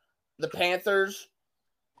grabs. The Panthers,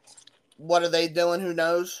 what are they doing? Who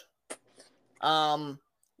knows?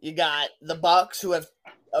 You got the Bucks, who have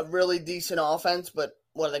a really decent offense, but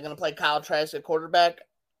what are they going to play? Kyle Trask at quarterback,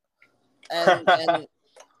 and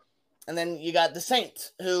then you got the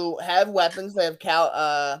Saints, who have weapons. They have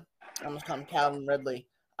I almost call him Calvin Ridley,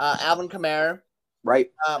 Alvin Kamara,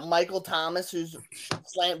 right? Michael Thomas, who's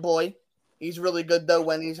slant boy. He's really good though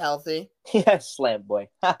when he's healthy. Yeah, slant boy.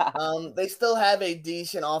 They still have a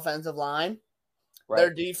decent offensive line. Right.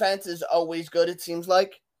 Their defense is always good, it seems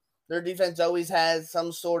like. Their defense always has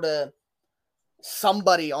some sort of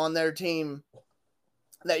somebody on their team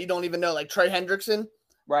that you don't even know, like Trey Hendrickson.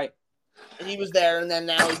 Right. He was there, and then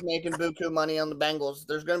now he's making buku money on the Bengals.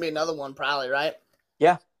 There's going to be another one probably, right?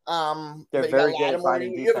 Yeah. They're very good at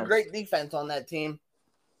finding defense. You have a great defense on that team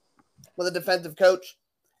with a defensive coach.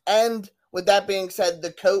 And with that being said,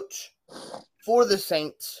 the coach for the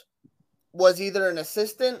Saints was either an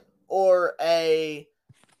assistant or an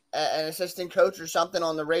assistant coach or something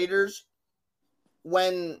on the Raiders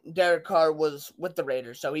when Derek Carr was with the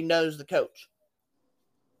Raiders, so he knows the coach.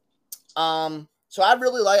 So I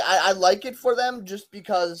really like it for them just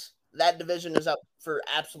because that division is up for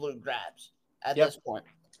absolute grabs at this point.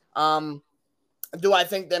 Do I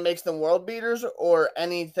think that makes them world beaters or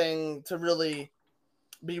anything to really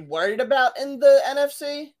be worried about in the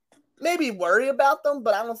NFC? Maybe worry about them,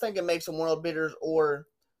 but I don't think it makes them world beaters or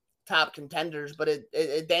top contenders, but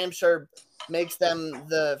it damn sure makes them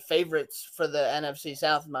the favorites for the NFC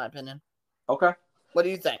South, in my opinion. Okay. What do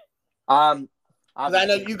you think? Because I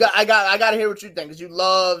know I got to hear what you think, because you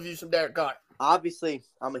love some Derek Carr. Obviously,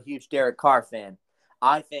 I'm a huge Derek Carr fan.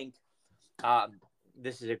 I think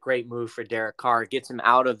this is a great move for Derek Carr. It gets him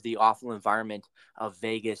out of the awful environment of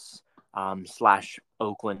Vegas /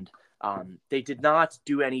 Oakland. They did not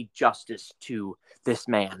do any justice to this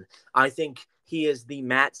man. I think he is the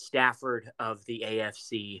Matt Stafford of the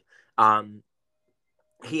AFC.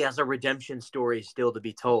 He has a redemption story still to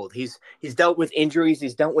be told. He's dealt with injuries.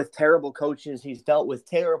 He's dealt with terrible coaches. He's dealt with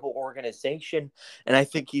terrible organization. And I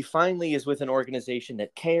think he finally is with an organization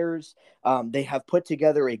that cares. They have put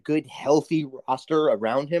together a good, healthy roster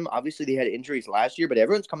around him. Obviously, they had injuries last year, but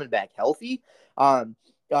everyone's coming back healthy. You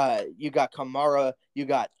got Kamara, you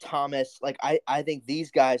got Thomas. Like I think these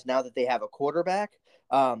guys, now that they have a quarterback,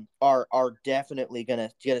 are definitely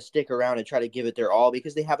gonna stick around and try to give it their all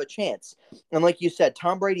because they have a chance. And like you said,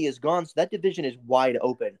 Tom Brady is gone, so that division is wide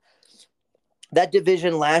open. That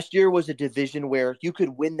division last year was a division where you could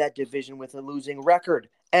win that division with a losing record,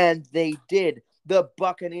 and they did. The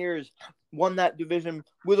Buccaneers won that division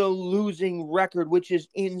with a losing record, which is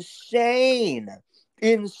insane.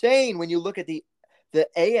 Insane when you look at the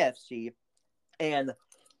AFC, and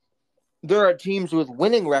there are teams with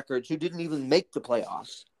winning records who didn't even make the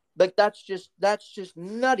playoffs. Like that's just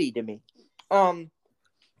nutty to me.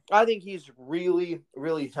 I think he's really,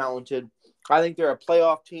 really talented. I think they're a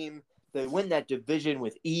playoff team. They win that division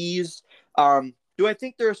with ease. Do I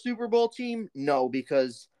think they're a Super Bowl team? No,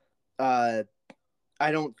 because I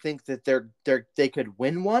don't think that they could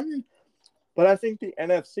win one. But I think the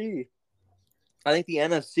NFC.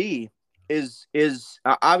 Is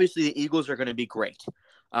obviously the Eagles are going to be great.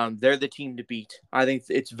 They're the team to beat. I think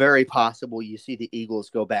it's very possible you see the Eagles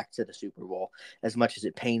go back to the Super Bowl, as much as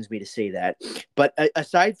it pains me to say that. But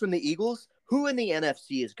aside from the Eagles, who in the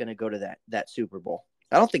NFC is going to go to that Super Bowl?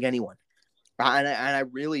 I don't think anyone. And I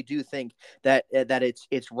really do think that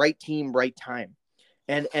it's right team, right time.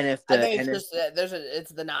 And if the I think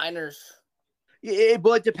it's the Niners.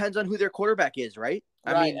 But it depends on who their quarterback is, right?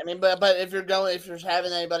 Right. I mean, but if you're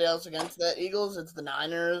having anybody else against the Eagles, it's the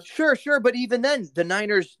Niners. Sure. But even then, the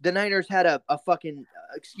Niners had a fucking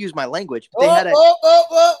excuse my language. But We they had a.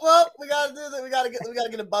 We gotta do that. We gotta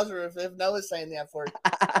get a buzzer if Noah's saying that for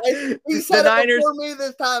you. He The said it Niners before me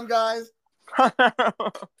this time, guys.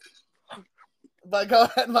 But go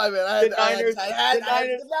ahead, my man. The Niners.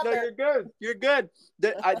 No, you're good. You're good.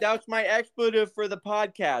 That was my expletive for the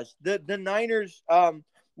podcast. The Niners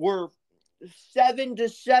were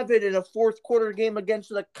 7-7 in a fourth quarter game against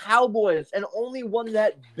the Cowboys and only won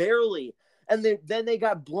that barely. And then they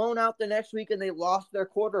got blown out the next week and they lost their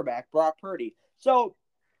quarterback, Brock Purdy. So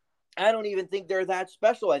I don't even think they're that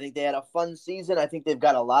special. I think they had a fun season. I think they've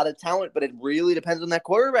got a lot of talent, but it really depends on that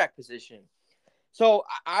quarterback position. So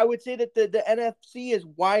I would say that the NFC is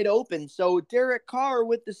wide open. So Derek Carr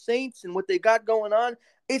with the Saints and what they got going on,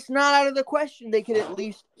 it's not out of the question. They could at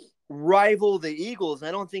least rival the Eagles.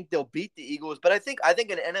 I don't think they'll beat the Eagles, but I think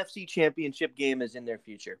an NFC championship game is in their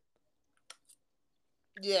future.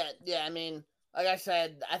 Yeah. I mean, like I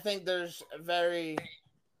said, I think there's very,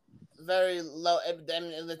 very low. I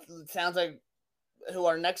mean, it sounds like who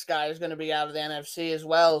our next guy is going to be out of the NFC as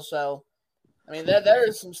well. So, I mean, there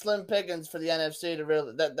is some slim pickings for the NFC to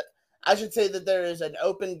really. I should say that there is an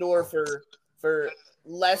open door for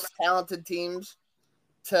less talented teams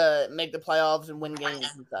to make the playoffs and win games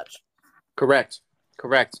and such. Correct.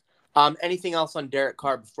 Anything else on Derek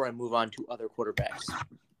Carr before I move on to other quarterbacks?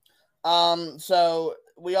 So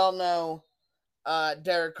we all know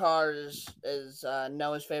Derek Carr is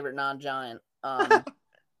Noah's favorite non-giant. I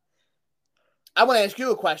want to ask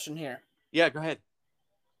you a question here. Yeah, go ahead.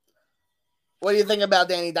 What do you think about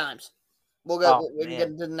Danny Dimes? We can get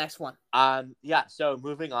into the next one. Yeah. So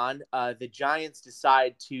moving on, the Giants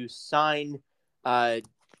decide to sign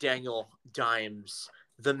Daniel Dimes,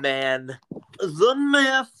 the man, the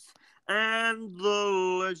myth, and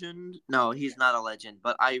the legend. No, he's not a legend,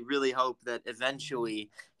 but I really hope that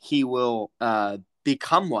eventually he will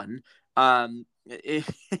become one. It's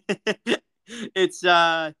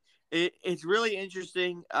really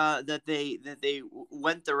interesting that they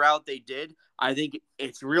went the route they did. I think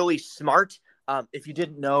it's really smart. If you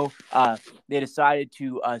didn't know, they decided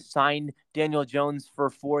to sign Daniel Jones for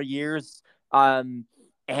 4 years, and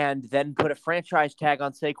then put a franchise tag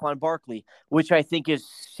on Saquon Barkley, which I think is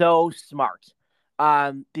so smart.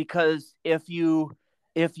 Because if you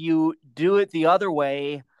do it the other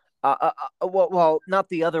way, well, not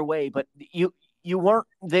the other way, but they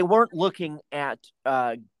weren't looking at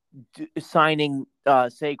signing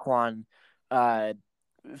Saquon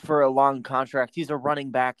for a long contract. He's a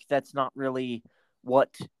running back. That's not really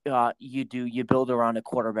what you do. You build around a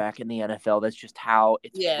quarterback in the NFL. That's just how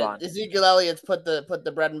it's run. Ezekiel Elliott's put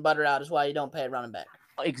the bread and butter out is why you don't pay a running back.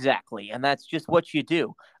 Exactly, and that's just what you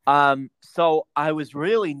do. So I was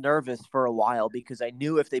really nervous for a while because I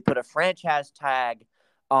knew if they put a franchise tag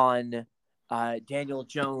on Daniel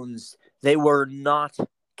Jones, they were not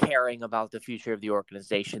caring about the future of the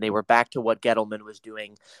organization. They were back to what Gettleman was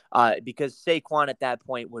doing because Saquon at that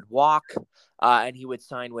point would walk and he would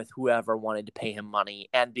sign with whoever wanted to pay him money.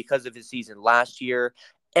 And because of his season last year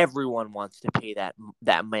everyone wants to pay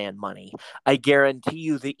that man money. I guarantee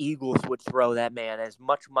you the Eagles would throw that man as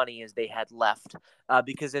much money as they had left,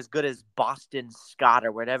 because as good as Boston Scott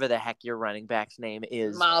or whatever the heck your running back's name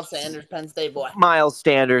is, Miles Sanders, Penn State boy. Miles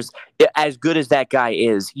Sanders, as good as that guy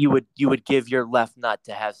is, you would give your left nut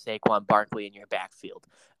to have Saquon Barkley in your backfield.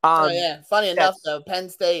 Oh yeah, funny enough though, Penn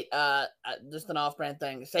State, just an off-brand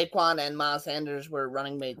thing. Saquon and Miles Sanders were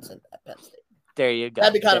running mates at Penn State. There you go.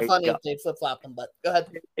 That'd be kind of funny if they flip-flopped them, but go ahead.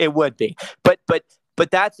 It would be, but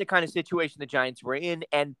that's the kind of situation the Giants were in,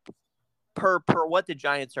 and per what the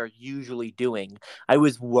Giants are usually doing, I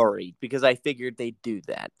was worried because I figured they'd do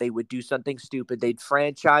that. They would do something stupid. They'd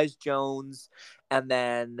franchise Jones and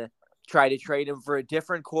then try to trade him for a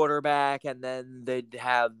different quarterback, and then they'd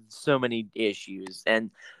have so many issues. And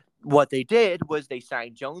what they did was they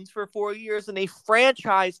signed Jones for 4 years and they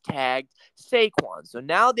franchise tagged Saquon. So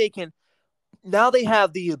now they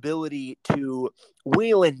have the ability to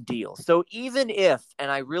wheel and deal. So even if,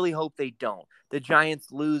 and I really hope they don't, the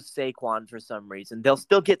Giants lose Saquon for some reason, they'll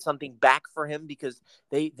still get something back for him because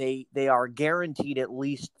they are guaranteed at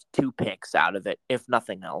least 2 picks out of it, if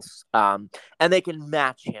nothing else. And they can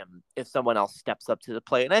match him if someone else steps up to the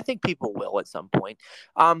plate. And I think people will at some point.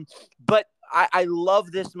 But I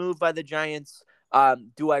love this move by the Giants.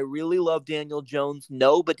 Do I really love Daniel Jones?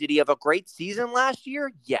 No, but did he have a great season last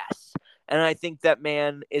year? Yes. And I think that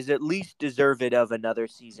man is at least deserved of another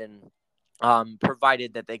season,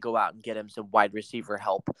 provided that they go out and get him some wide receiver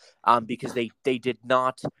help, because they did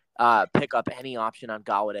not pick up any option on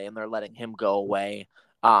Galladay, and they're letting him go away,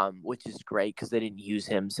 which is great because they didn't use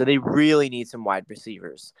him. So they really need some wide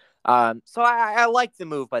receivers. So I like the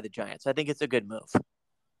move by the Giants. I think it's a good move.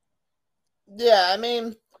 Yeah, I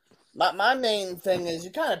mean, my main thing is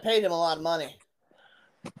you kind of paid him a lot of money.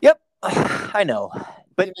 Yep, I know.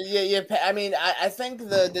 But yeah, I mean, I think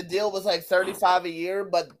the deal was like $35 a year,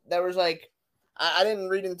 but there was like, I didn't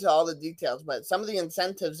read into all the details, but some of the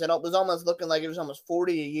incentives, it was almost looking like it was almost $40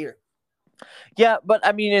 a year. Yeah, but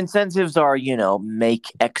I mean, incentives are,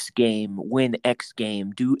 make X game, win X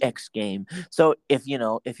game, do X game. So if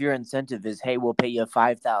your incentive is, hey, we'll pay you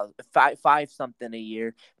five something a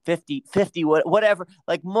year, 50, whatever,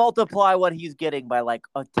 like multiply what he's getting by like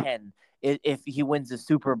a 10. If he wins the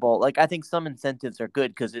Super Bowl, like I think some incentives are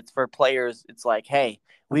good because it's for players. It's like, hey,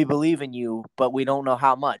 we believe in you, but we don't know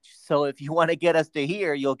how much. So if you want to get us to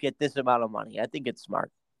here, you'll get this amount of money. I think it's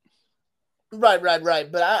smart. Right.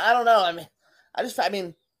 But I don't know. I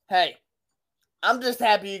mean, hey, I'm just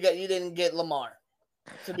happy you didn't get Lamar.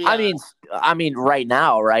 To be honest. I mean, right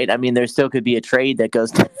now, right? I mean, there still could be a trade that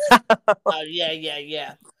goes.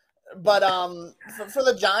 Yeah. But for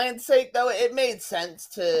the Giants' sake, though, it made sense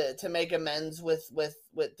to make amends with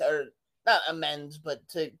or not amends, but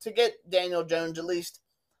to get Daniel Jones at least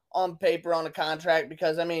on paper on a contract,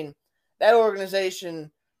 because I mean that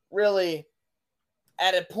organization really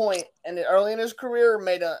at a point and early in his career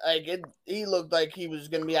he looked like he was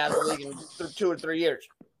going to be out of the league in 2 or 3 years,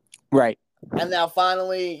 right? And now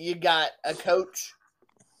finally you got a coach.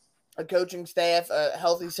 A coaching staff, a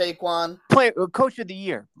healthy Saquon. Coach of the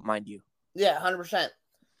year, mind you. Yeah, 100%.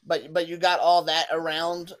 But you got all that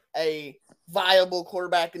around a viable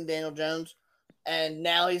quarterback in Daniel Jones. And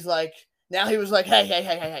now he was like,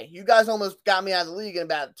 hey, you guys almost got me out of the league in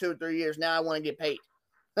about 2 or 3 years. Now I want to get paid.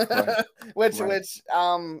 Right. which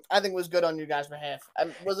I think was good on you guys' behalf.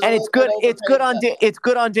 It's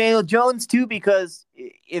good on Daniel Jones too, because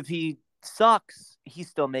if he sucks, he's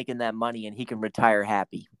still making that money and he can retire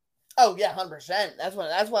happy. Oh yeah, 100%. That's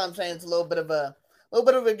why I'm saying it's a little bit of a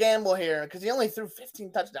gamble here, because he only threw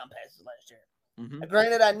 15 touchdown passes last year. Mm-hmm.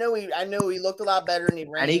 Granted, I know he looked a lot better and he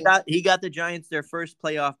ran. And he got the Giants their first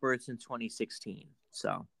playoff berth since 2016.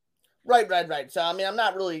 So right. So I mean, I'm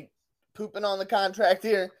not really pooping on the contract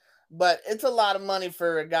here, but it's a lot of money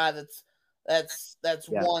for a guy that's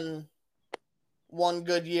one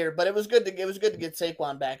good year. But it was good to get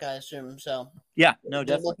Saquon back, I assume. So yeah, no,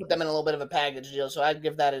 definitely. We'll put them in a little bit of a package deal. So I'd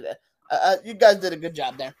give that you guys did a good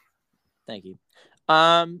job there. Thank you.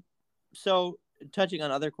 So touching on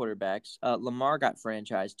other quarterbacks, Lamar got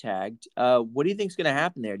franchise tagged. What do you think is going to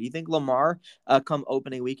happen there? Do you think Lamar, come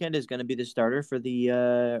opening weekend, is going to be the starter for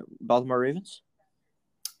the Baltimore Ravens?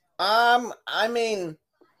 I mean,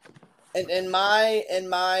 in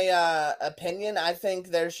my opinion, I think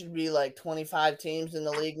there should be like 25 teams in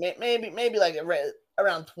the league, maybe like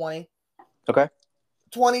around 20. Okay.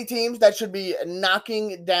 20 teams that should be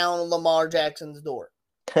knocking down Lamar Jackson's door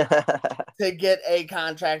to get a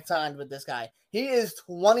contract signed with this guy. He is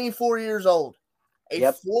 24 years old,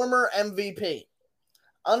 a former MVP.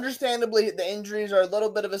 Understandably, the injuries are a little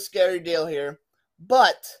bit of a scary deal here,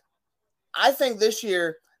 but I think this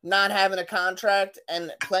year, not having a contract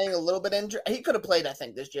and playing a little bit injured, he could have played, I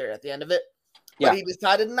think, this year at the end of it. But Yeah. he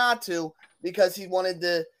decided not to because he wanted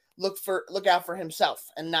to look out for himself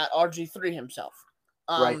and not RG3 himself.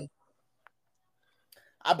 Right.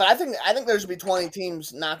 But I think there should be 20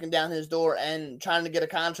 teams knocking down his door and trying to get a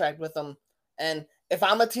contract with him. And if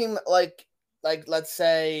I'm a team like let's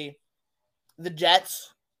say the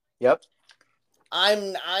Jets, Yep.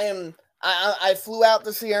 I flew out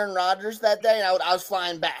to see Aaron Rodgers that day, and I was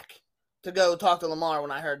flying back to go talk to Lamar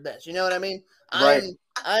when I heard this. You know what I mean? Right.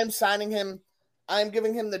 I'm signing him. I'm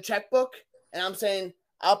giving him the checkbook, and I'm saying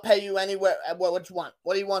I'll pay you anywhere. What you want?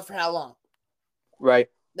 What do you want for how long? Right.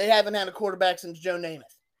 They haven't had a quarterback since Joe Namath.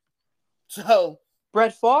 So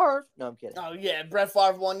Brett Favre. No, I'm kidding. oh yeah, Brett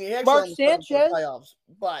Favre won. He actually Mark almost put him to the Sanchez. playoffs.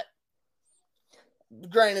 But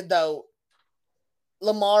granted, though,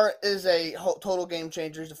 Lamar is a total game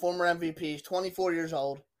changer. He's a former MVP. He's 24 years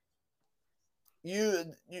old.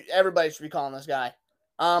 Everybody should be calling this guy.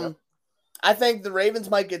 Yep. I think the Ravens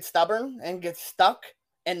might get stubborn and get stuck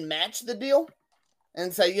and match the deal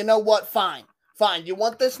and say, you know what, fine. You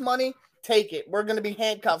want this money? Take it. We're going to be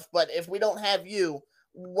handcuffed, but if we don't have you,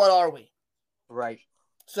 what are we? Right.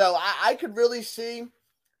 So I could really see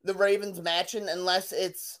the Ravens matching unless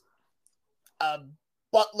it's a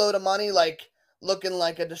buttload of money, like looking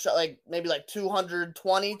like maybe like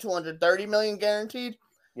 220, 230 million guaranteed.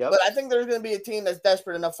 Yep. But I think there's going to be a team that's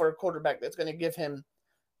desperate enough for a quarterback that's going to give him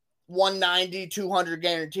 190, 200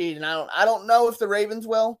 guaranteed. And I don't know if the Ravens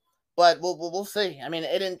will, but we'll see. I mean,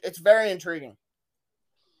 it's very intriguing.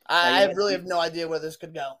 I really have no idea where this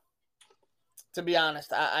could go, to be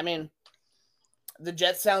honest. I mean, the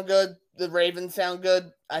Jets sound good. The Ravens sound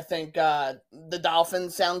good. I think the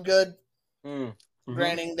Dolphins sound good. Mm-hmm.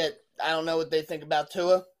 Granting that I don't know what they think about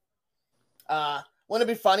Tua. Wouldn't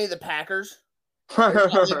it be funny, the Packers? They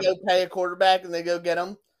go pay a quarterback and they go get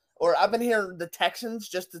him. Or I've been hearing the Texans,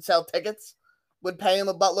 just to sell tickets, would pay him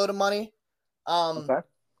a buttload of money. Okay.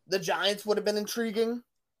 The Giants would have been intriguing.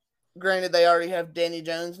 Granted, they already have Danny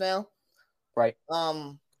Jones now. Right.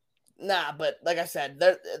 But like I said,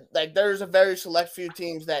 there's a very select few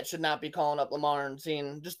teams that should not be calling up Lamar and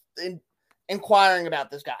inquiring about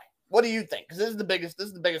this guy. What do you think? Because this is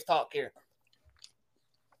the biggest talk here.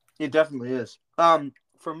 It definitely is.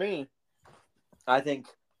 For me, I think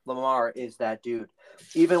Lamar is that dude.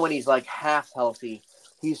 Even when he's like half healthy,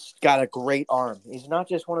 he's got a great arm. He's not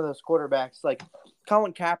just one of those quarterbacks like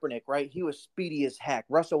Colin Kaepernick, right? He was speedy as heck.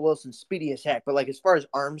 Russell Wilson, speedy as heck. But like as far as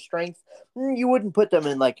arm strength, you wouldn't put them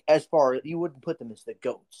in you wouldn't put them as the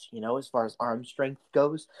GOATs, as far as arm strength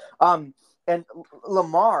goes. And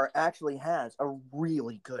Lamar actually has a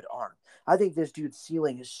really good arm. I think this dude's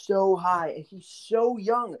ceiling is so high and he's so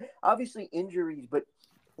young. Obviously injuries, but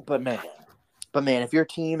man, if your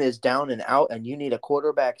team is down and out and you need a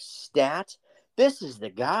quarterback stat, this is the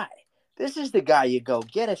guy. This is the guy you go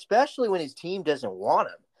get, especially when his team doesn't want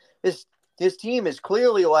him. His team is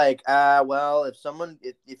clearly like,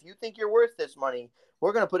 if you think you're worth this money,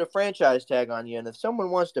 we're going to put a franchise tag on you. And if someone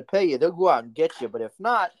wants to pay you, they'll go out and get you. But if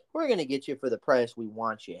not, we're going to get you for the price we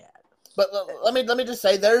want you at. But let me just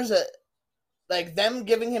say, them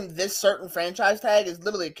giving him this certain franchise tag is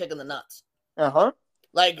literally a kick in the nuts. Uh-huh.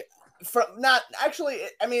 It's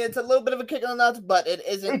a little bit of a kick in the nuts, but it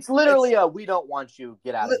isn't. It's literally we don't want you,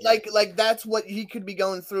 get out of here. Like that's what he could be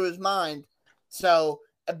going through his mind. So,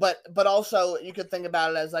 but also you could think about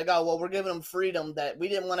it as like, oh, well, we're giving him freedom that we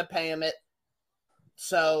didn't want to pay him it.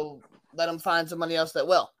 So let him find somebody else that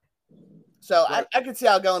will. So right. I could see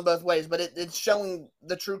how it going both ways, but it's showing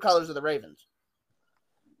the true colors of the Ravens.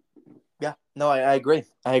 Yeah, no, I agree.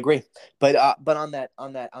 But on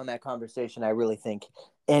that conversation, I really think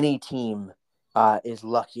any team is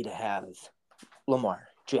lucky to have Lamar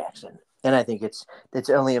Jackson, and I think it's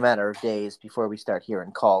only a matter of days before we start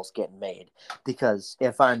hearing calls getting made. Because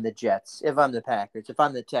if I'm the Jets, if I'm the Packers, if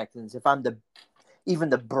I'm the Texans, if I'm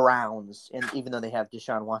even the Browns, and even though they have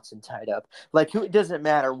Deshaun Watson tied up, it doesn't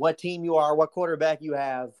matter what team you are, what quarterback you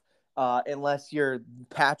have. Unless you're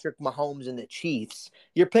Patrick Mahomes and the Chiefs,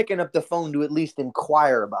 you're picking up the phone to at least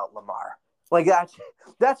inquire about Lamar. Like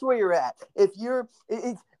that's where you're at. If you're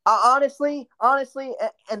honestly,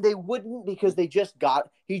 and they wouldn't, because he just got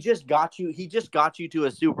you to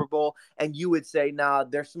a Super Bowl, and you would say, nah,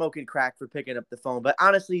 they're smoking crack for picking up the phone. But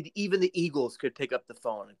honestly, even the Eagles could pick up the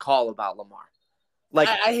phone and call about Lamar. Like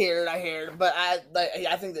I hear it, but I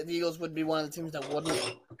think that the Eagles would be one of the teams that wouldn't.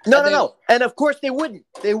 No, and of course they wouldn't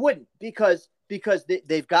because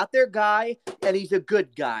they've got their guy and he's a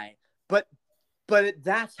good guy, but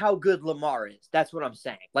that's how good Lamar is. That's what I'm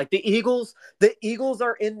saying. Like the Eagles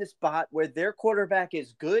are in the spot where their quarterback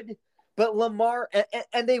is good, But Lamar,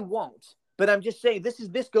 and they won't. But I'm just saying,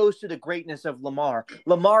 this goes to the greatness of Lamar.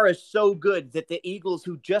 Lamar is so good that the Eagles,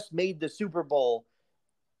 who just made the Super Bowl,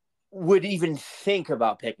 would even think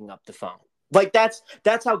about picking up the phone. Like that's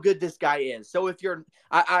how good this guy is. So if you're,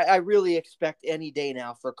 I really expect any day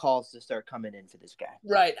now for calls to start coming in for this guy.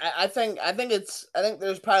 Right. I think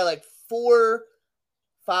there's probably like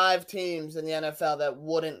 4-5 teams in the NFL that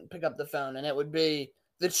wouldn't pick up the phone, and it would be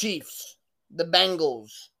the Chiefs, the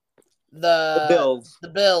Bengals, the Bills. The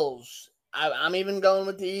Bills. I'm even going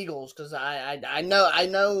with the Eagles because I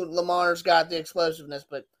know Lamar's got the explosiveness,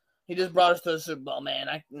 but he just brought us to the Super Bowl, man.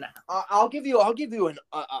 I'll give you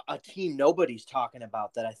a team nobody's talking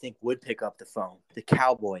about that I think would pick up the phone. The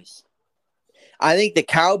Cowboys. I think the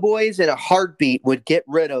Cowboys in a heartbeat would get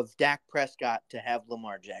rid of Dak Prescott to have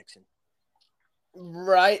Lamar Jackson.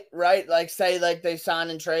 Right. Like say like they sign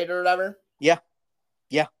and trade or whatever. Yeah.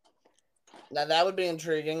 Now that would be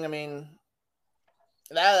intriguing. I mean,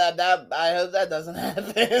 that I hope that doesn't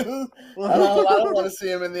happen. I don't want to see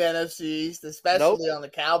him in the NFC East, especially on the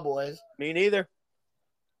Cowboys. Me neither.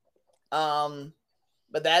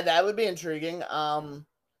 But that would be intriguing. But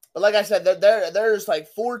like I said, there's like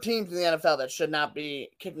 4 teams in the NFL that should not be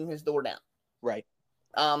kicking his door down. Right.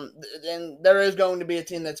 And there is going to be a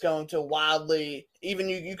team that's going to wildly, even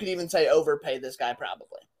you could even say overpay this guy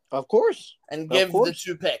probably. Of course. And give the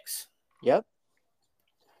 2 picks. Yep.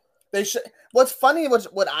 They should. What's funny,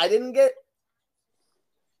 what I didn't get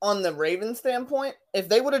on the Ravens standpoint, if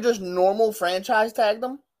they would have just normal franchise tagged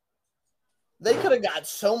them, they could have got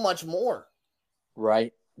so much more.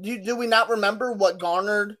 Right. Do we not remember what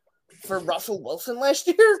garnered for Russell Wilson last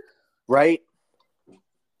year? Right.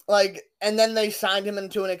 Like, and then they signed him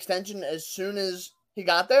into an extension as soon as he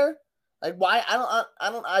got there. Like, why?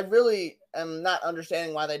 I really am not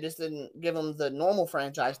understanding why they just didn't give him the normal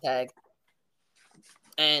franchise tag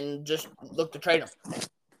and just look to trade him.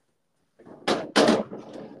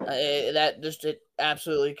 It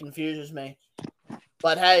absolutely confuses me.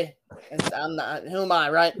 But hey, I'm not. Who am I,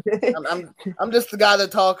 right? I'm just the guy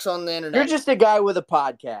that talks on the internet. You're just a guy with a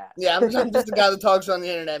podcast. Yeah, I'm just the guy that talks on the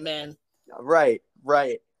internet, man. Right.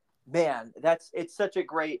 Man, it's such a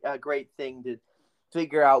great thing to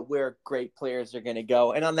figure out where great players are going to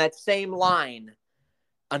go. And on that same line,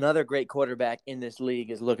 another great quarterback in this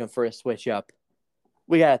league is looking for a switch up.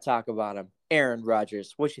 We got to talk about him. Aaron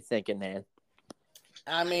Rodgers. What you thinking, man?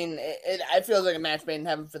 I mean, it feels like a match made in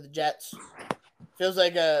heaven for the Jets. Feels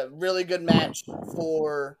like a really good match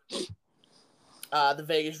for the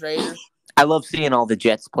Vegas Raiders. I love seeing all the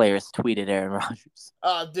Jets players tweet at Aaron Rodgers.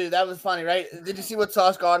 Oh, dude, that was funny, right? Did you see what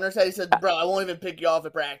Sauce Gardner said? He said, bro, I won't even pick you off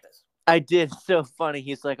at practice. I did. So funny.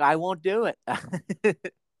 He's like, I won't do it.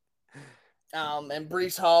 And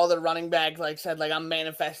Breece Hall, the running back, said, I'm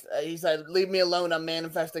he said, leave me alone. I'm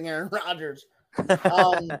manifesting Aaron Rodgers.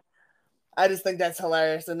 I just think that's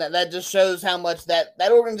hilarious. And that just shows how much that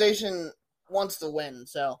organization wants to win.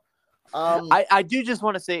 So, I do just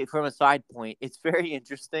want to say from a side point, it's very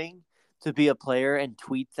interesting to be a player and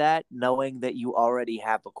tweet that knowing that you already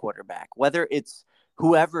have a quarterback, whether it's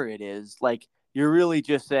whoever it is. Like, you're really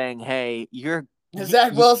just saying, hey,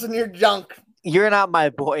 Zach Wilson, you're junk. You're not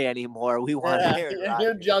my boy anymore. We want Aaron Rodgers.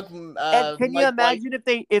 You're junk. And can you imagine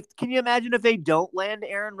if they don't land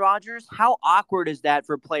Aaron Rodgers? How awkward is that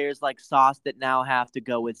for players like Sauce that now have to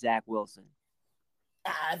go with Zach Wilson?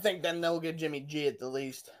 I think then they'll get Jimmy G at the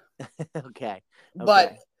least. Okay.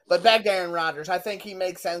 But back to Aaron Rodgers, I think he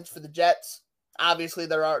makes sense for the Jets. Obviously,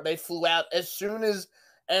 they flew out as soon as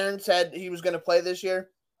Aaron said he was going to play this year,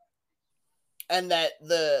 and that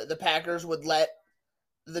the Packers would let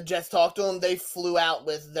the Jets talk to him. They flew out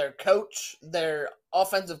with their coach, their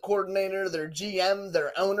offensive coordinator, their GM,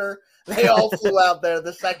 their owner. They all flew out there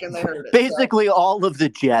the second they heard it. Basically, all of the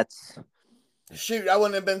Jets. Shoot, I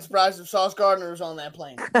wouldn't have been surprised if Sauce Gardner was on that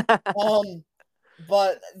plane.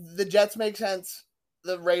 But the Jets make sense.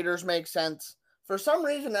 The Raiders make sense. For some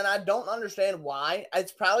reason, and I don't understand why,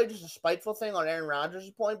 it's probably just a spiteful thing on Aaron Rodgers'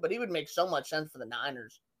 point, but he would make so much sense for the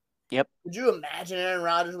Niners. Yep. Could you imagine Aaron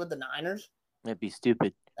Rodgers with the Niners? That'd be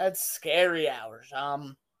stupid. That's scary hours.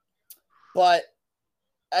 But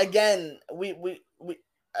again, we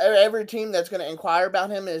every team that's going to inquire about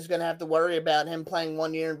him is going to have to worry about him playing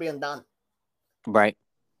 1 year and being done. Right.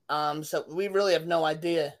 So we really have no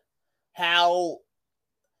idea how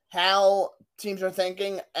teams are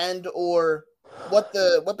thinking and or what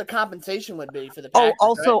the compensation would be for the Packers.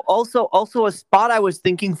 Also a spot I was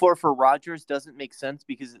thinking for Rodgers doesn't make sense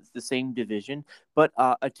because it's the same division, but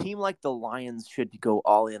a team like the Lions should go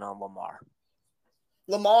all in on Lamar.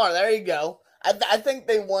 Lamar, there you go. I think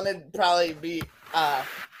they wanted probably be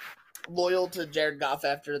loyal to Jared Goff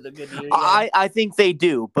after the good years. I think they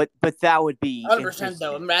do, but that would be 100%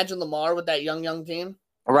 though. Imagine Lamar with that young team.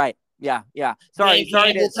 Right. Yeah. Sorry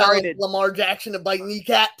to Lamar Jackson to bite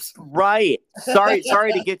kneecaps. Right. Sorry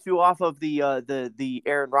to get you off of the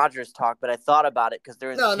Aaron Rodgers talk, but I thought about it because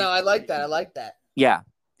there is No, I like that. Yeah.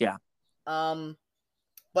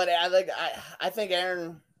 But I think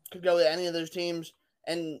Aaron could go with any of those teams,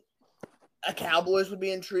 and a Cowboys would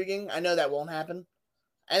be intriguing. I know that won't happen.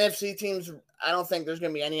 NFC teams, I don't think there's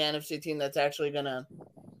going to be any NFC team that's actually going to.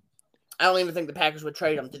 I don't even think the Packers would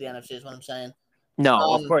trade them to the NFC. Is what I'm saying.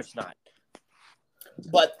 No, of course not.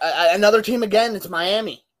 But another team again, it's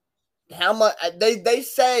Miami. How much they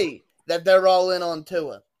say that they're all in on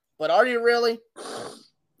Tua, but are you really?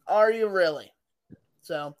 Are you really?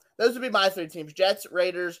 So those would be my three teams: Jets,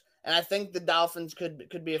 Raiders, and I think the Dolphins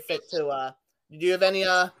could be a fit too. Do you have any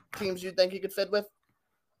teams you think he could fit with?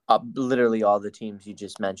 Literally all the teams you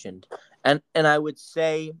just mentioned, and I would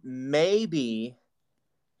say maybe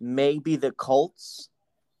the Colts.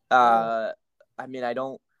 I mean, I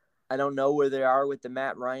don't know where they are with the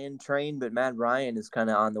Matt Ryan train, but Matt Ryan is kind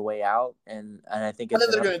of on the way out, and I think they're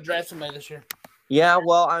going to draft somebody this year. Yeah,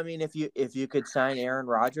 well, I mean, if you could sign Aaron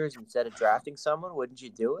Rodgers instead of drafting someone, wouldn't you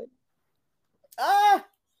do it? I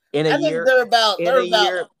think they're about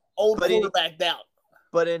old quarterbacked out.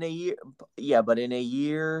 But in a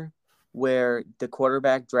year where the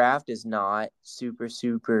quarterback draft is not super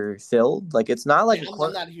filled, like it's not like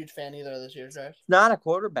I'm not a huge fan either of this year's draft. It's not a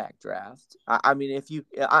quarterback draft. I mean,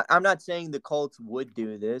 I'm not saying the Colts would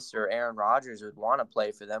do this or Aaron Rodgers would want to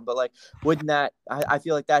play for them, but like, wouldn't that? I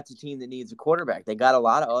feel like that's a team that needs a quarterback. They got a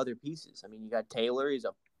lot of other pieces. I mean, you got Taylor. He's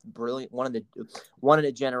a brilliant one of the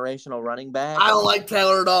generational running backs. I don't like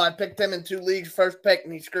Taylor at all. I picked him in 2 leagues, first pick,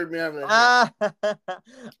 and he screwed me over. But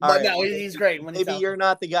right. No, he's great. Maybe you're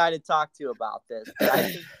not the guy to talk to about this.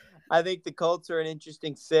 I think the Colts are an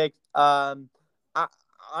interesting fit.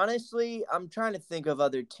 Honestly, I'm trying to think of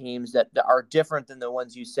other teams that are different than the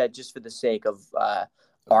ones you said, just for the sake of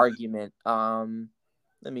argument.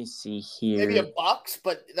 Let me see here. Maybe a Bucks,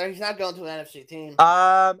 but he's not going to an NFC team.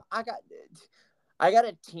 I got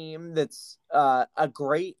a team that's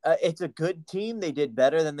it's a good team. They did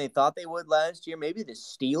better than they thought they would last year. Maybe the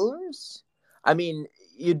Steelers. I mean,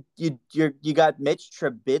 you got Mitch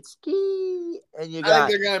Trubisky, and I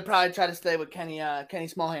think they're gonna probably try to stay with Kenny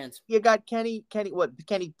Smallhands. You got Kenny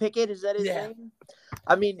Pickett? Is that his name?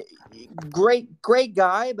 I mean, great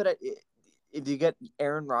guy, but if you get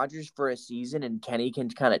Aaron Rodgers for a season and Kenny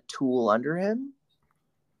can kind of tool under him.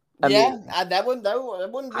 That wouldn't be.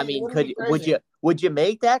 I mean, would you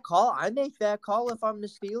make that call? I make that call if I'm the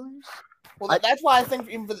Steelers. Well, that's why I think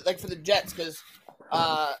even for the Jets, because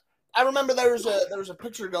I remember there was a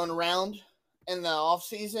picture going around in the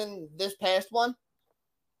offseason, this past one,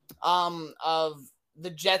 of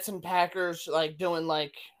the Jets and Packers like doing they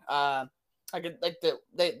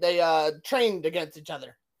trained against each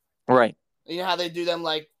other. Right. You know how they do them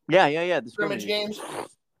the scrimmage games.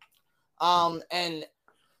 And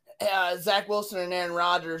Zach Wilson and Aaron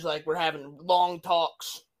Rodgers were having long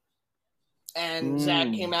talks, and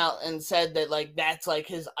Zach came out and said that that's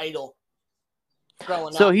his idol.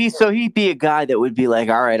 So he'd be a guy that would be like,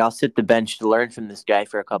 all right, I'll sit the bench to learn from this guy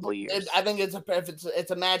for a couple of years. I think it's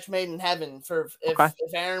a match made in heaven for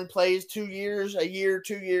if Aaron plays 2 years, a year,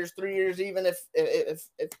 2 years, 3 years, even if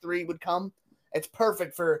 3 would come, it's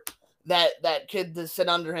perfect for that kid to sit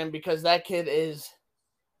under him, because that kid is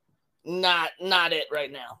not it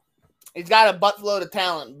right now. He's got a buttload of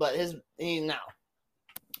talent, but his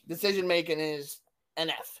decision making is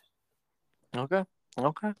an F. Okay.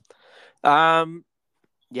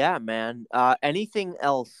 Yeah, man. Anything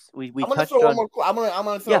else? We touched on. I'm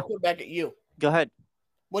gonna throw a quick back at you. Go ahead.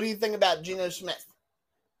 What do you think about Geno Smith?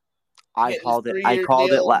 I called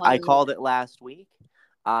it last week,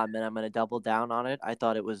 and I'm gonna double down on it. I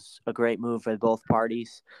thought it was a great move for both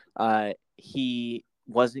parties. He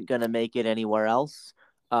wasn't gonna make it anywhere else,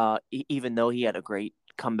 even though he had a great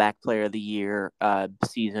comeback player of the year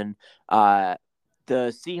season.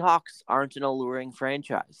 The Seahawks aren't an alluring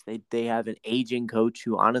franchise. They have an aging coach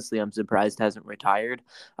who, honestly, I'm surprised hasn't retired.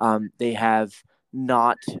 They have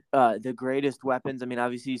not the greatest weapons. I mean,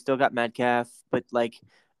 obviously, you still got Metcalf, but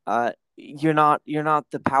you're not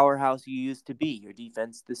the powerhouse you used to be. Your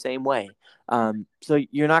defense the same way. So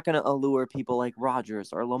you're not going to allure people like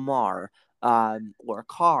Rodgers or Lamar or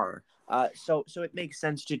Carr. So it makes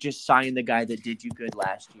sense to just sign the guy that did you good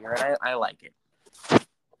last year, and I like it.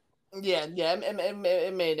 Yeah,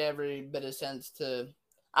 it made every bit of sense to.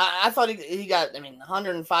 I thought he got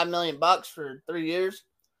 $105 million for 3 years.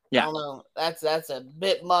 Yeah, I don't know. That's a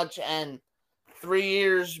bit much, and 3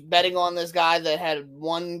 years betting on this guy that had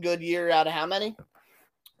one good year out of how many?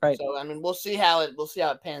 Right. So I mean, we'll see how it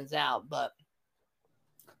pans out, but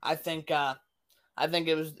I think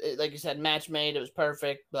it was, like you said, match made. It was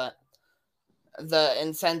perfect, but the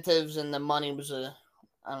incentives and the money was I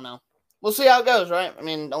don't know. We'll see how it goes, right? I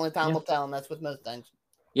mean, only time will tell, and that's with most things.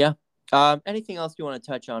 Yeah. Anything else you want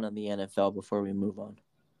to touch on the NFL before we move on?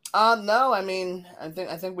 No. I mean, I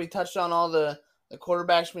think we touched on all the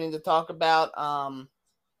quarterbacks we need to talk about.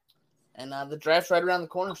 And the draft's right around the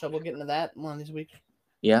corner, so we'll get into that one of these weeks.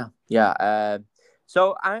 Yeah.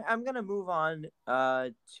 So I'm gonna move on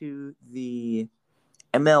to the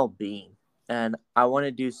MLB, and I want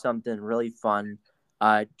to do something really fun.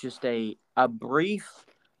 Just a brief,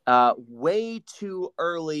 way too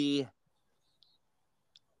early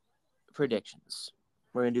predictions.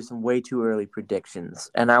 We're going to do some way too early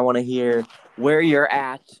predictions, and I want to hear where you're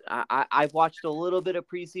at. I've watched a little bit of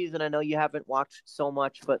preseason. I know you haven't watched so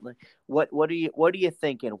much, but like, what are you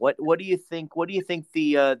thinking? What do you think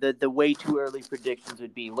the way too early predictions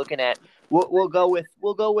would be? Looking at we'll go with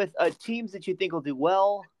teams that you think will do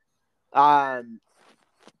well,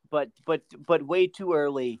 but way too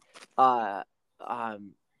early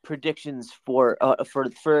predictions for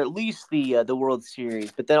at least the World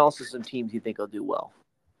Series, but then also some teams you think will do well.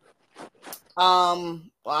 Well,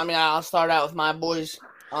 I mean, I'll start out with my boys.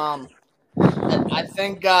 I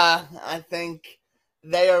think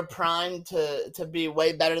they are primed to be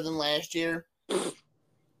way better than last year.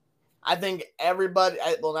 I think everybody.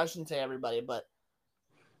 Well, I shouldn't say everybody, but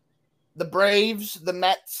the Braves, the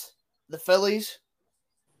Mets, the Phillies,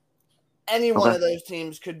 any one of those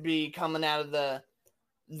teams could be coming out of the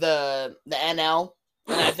NL.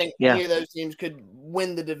 And I think any of those teams could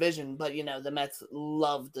win the division, but the Mets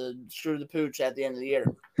love to screw the pooch at the end of the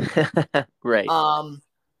year. Right.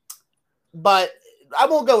 But I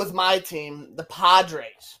won't go with my team, the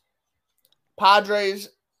Padres. Padres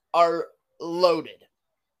are loaded.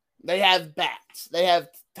 They have bats. They have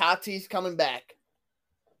Tatis coming back.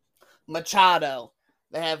 Machado.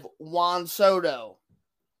 They have Juan Soto.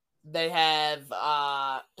 They have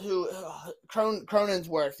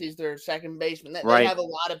Cronenworth. He's their second baseman. They have a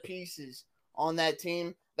lot of pieces on that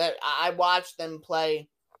team that I watched them play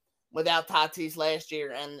without Tatis last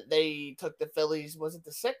year, and they took the Phillies. Was it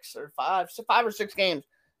the 5 or 6 games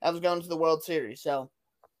that was going to the World Series? So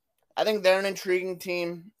I think they're an intriguing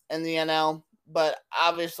team in the NL, but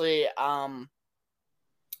obviously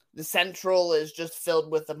the Central is just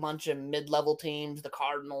filled with a bunch of mid-level teams, the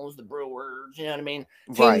Cardinals, the Brewers, you know what I mean?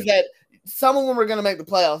 Teams that some of them are going to make the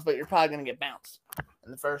playoffs, but you're probably going to get bounced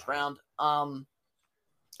in the first round. And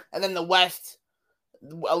then the West,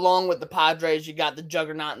 along with the Padres, you got the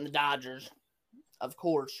Juggernaut and the Dodgers, of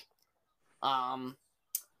course.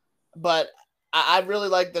 But I really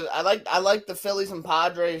like the Phillies and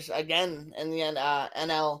Padres again in the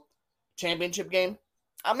NL championship game.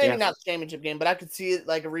 Maybe not the championship game, but I could see it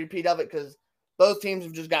like a repeat of it because both teams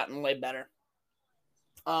have just gotten way better.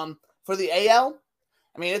 For the AL,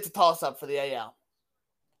 I mean, it's a toss-up for the AL.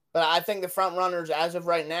 But I think the front runners as of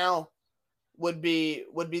right now would be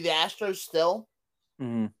the Astros still.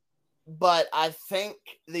 Mm-hmm. But I think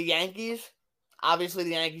the Yankees, obviously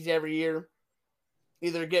the Yankees every year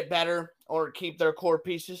either get better or keep their core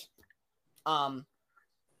pieces.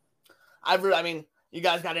 You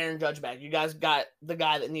guys got Aaron Judge back. You guys got the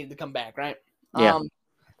guy that needed to come back, right? Yeah.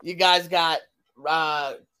 You guys got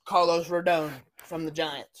Carlos Rodon from the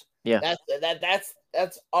Giants. Yeah.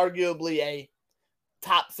 That's arguably a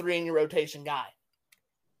top 3 in your rotation guy.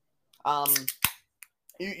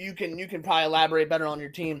 You can probably elaborate better on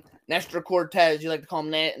your team. Nestor Cortez, you like to call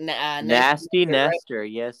him Nasty Nestor, right?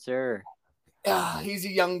 yes sir. He's a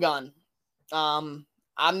young gun.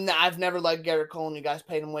 I've never liked Garrett Cole, and you guys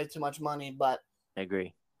paid him way too much money, but I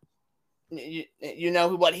agree. You know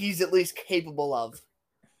what he's at least capable of.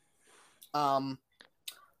 And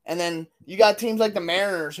then you got teams like the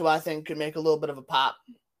Mariners, who I think could make a little bit of a pop.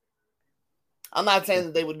 I'm not saying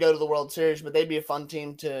that they would go to the World Series, but they'd be a fun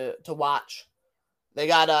team to watch. They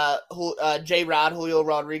got Julio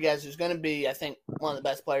Rodriguez, who's going to be, I think, one of the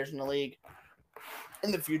best players in the league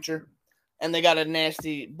in the future. And they got a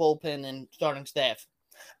nasty bullpen and starting staff.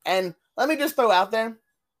 And let me just throw out there,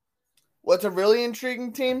 what's a really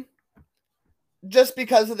intriguing team, just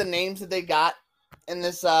because of the names that they got in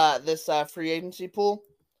this free agency pool,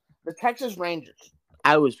 the Texas Rangers.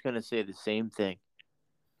 I was going to say the same thing.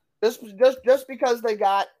 Just because they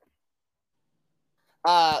got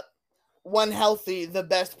one healthy, the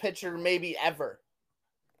best pitcher maybe ever.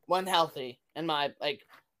 One healthy, and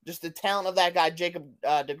just the talent of that guy, Jacob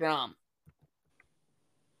deGrom.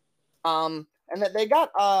 And And that they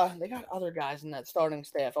got other guys in that starting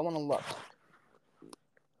staff. I want to look.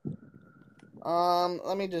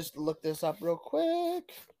 Let me just look this up real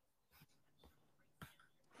quick.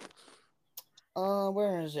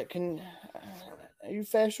 Where is it? Are you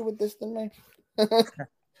faster with this than me?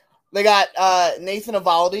 They got Nathan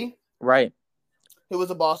Eovaldi, Right. who was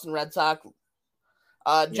a Boston Red Sox.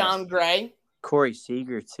 John Gray. Corey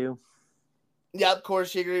Seager, too. Yep, Corey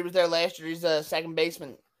Seager. He was there last year. He's a second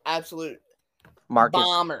baseman. Absolute Marcus.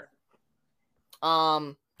 bomber.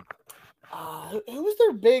 Who was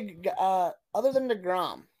their big other than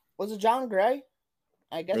DeGrom? Was it John Gray?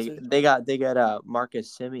 I guess they got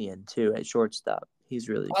Marcus Simeon too at shortstop. He's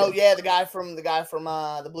really good. Oh yeah, the guy from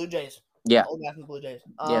the Blue Jays. Yeah. Old guy from the Blue Jays.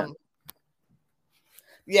 Yeah.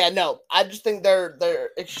 Yeah, no. I just think they're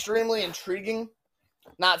extremely intriguing.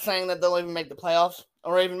 Not saying that they'll even make the playoffs.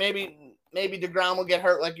 Or even maybe DeGrom will get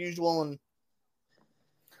hurt like usual and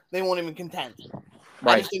they won't even contend.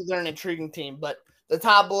 Right. I just think they're an intriguing team. But the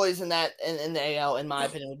top boys in the AL, in my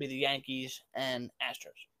opinion, would be the Yankees and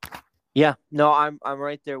Astros. Yeah, no, I'm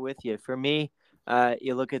right there with you. For me,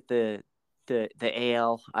 you look at the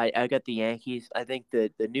AL. I got the Yankees. I think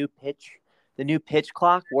the new pitch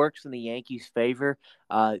clock works in the Yankees' favor.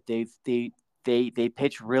 They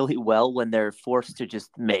pitch really well when they're forced to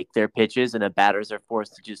just make their pitches, and the batters are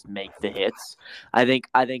forced to just make the hits. I think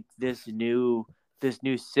this new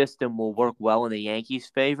system will work well in the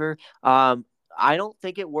Yankees' favor. I don't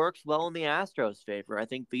think it works well in the Astros' favor. I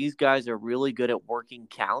think these guys are really good at working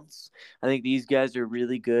counts. I think these guys are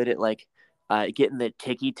really good at getting the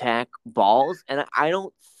ticky-tack balls, and I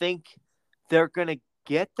don't think they're going to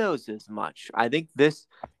get those as much. I think this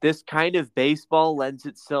kind of baseball lends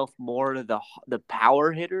itself more to the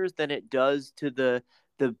power hitters than it does to the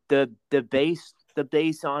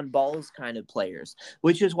base on balls kind of players,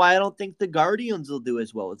 which is why I don't think the Guardians will do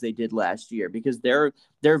as well as they did last year, because they're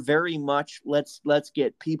very much let's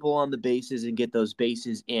get people on the bases and get those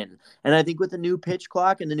bases in. And I think with the new pitch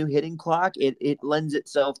clock and the new hitting clock, it lends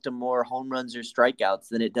itself to more home runs or strikeouts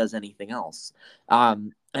than it does anything else.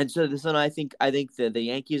 And so this one, I think the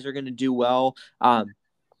Yankees are going to do well.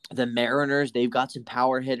 The Mariners, they've got some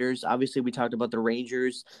power hitters. Obviously, we talked about the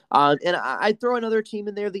Rangers. And I'd throw another team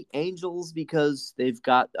in there, the Angels, because they've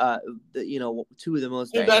got, two of the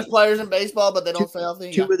most best players in baseball, but they don't stay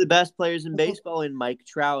healthy. Two of the best players in baseball in Mike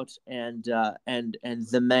Trout and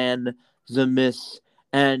the man, the myth,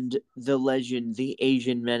 and the legend, the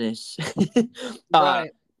Asian menace.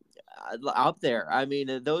 Right. Out there. I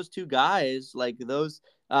mean, those two guys, like those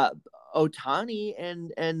Ohtani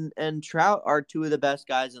and Trout are two of the best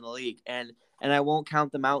guys in the league, and I won't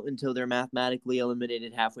count them out until they're mathematically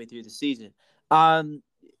eliminated halfway through the season. In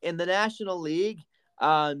the National League,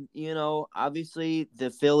 obviously the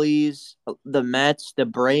Phillies, the Mets, the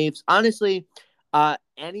Braves. Honestly,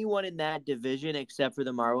 anyone in that division except for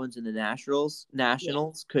the Marlins and the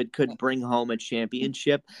Nationals could bring home a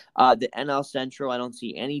championship. The NL Central, I don't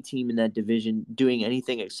see any team in that division doing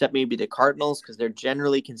anything except maybe the Cardinals, because they're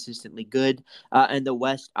generally consistently good. And the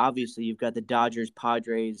West, obviously, you've got the Dodgers,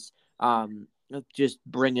 Padres, just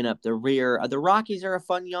bringing up the rear. The Rockies are a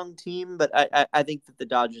fun young team, but I think that the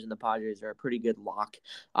Dodgers and the Padres are a pretty good lock.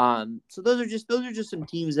 So those are just some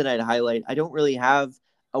teams that I'd highlight. I don't really have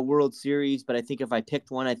a World Series, but I think if I picked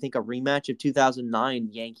one, I think a rematch of 2009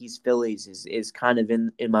 Yankees-Phillies is kind of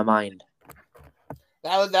in my mind.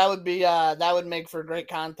 That would make for great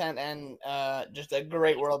content and just a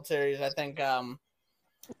great World Series. I think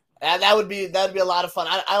that would be a lot of fun.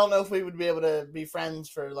 I don't know if we would be able to be friends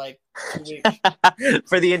for like 2 weeks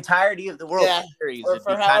for the entirety of the World Series, or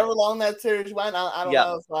for however long that series went. I don't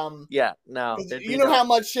know if you know how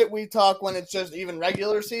much shit we talk when it's just even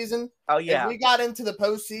regular season. Oh yeah, if we got into the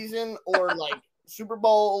postseason or like Super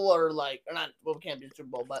Bowl or not, well, we can't do Super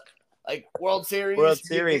Bowl, but like World Series. We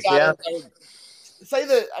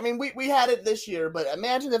had it this year, but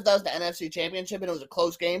imagine if that was the NFC Championship and it was a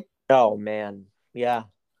close game. Oh man, yeah.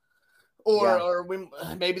 Or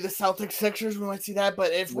maybe the Celtics Sixers, we might see that.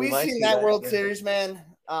 But if we seen that World Series, man,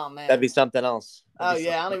 oh man, that'd be something else. I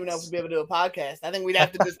don't even know if we'd be able to do a podcast. I think we'd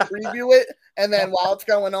have to just preview it, and then while it's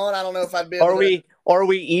going on, I don't know if I'd be able Or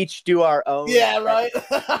we each do our own. Yeah, right.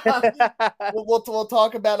 we'll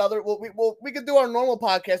talk about other. We could do our normal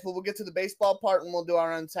podcast, but we'll get to the baseball part and we'll do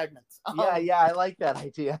our own segments. Yeah, I like that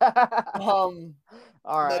idea. All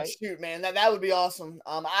right. But shoot, man, that would be awesome.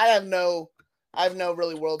 I have no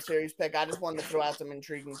really World Series pick. I just wanted to throw out some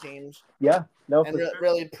intriguing teams. Yeah,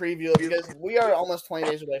 really preview it because we are almost 20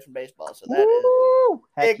 days away from baseball, so that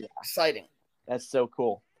is exciting. That's so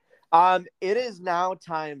cool. It is now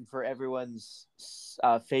time for everyone's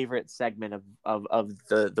favorite segment of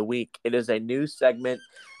the week. It is a new segment,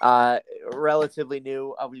 relatively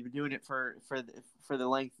new. We've been doing it for the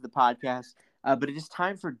length of the podcast, but it is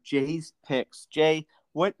time for Jay's picks. Jay,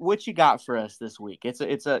 what you got for us this week? It's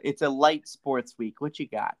a light sports week. What you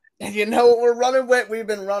got? You know what we're running with? We've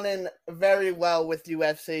been running very well with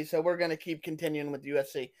UFC, so we're going to keep continuing with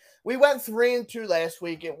UFC. We went 3-2 last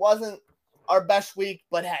week. It wasn't our best week,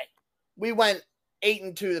 but hey, we went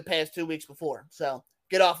 8-2 the past 2 weeks before, so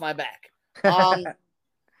get off my back. We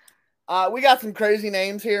got some crazy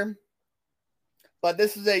names here, but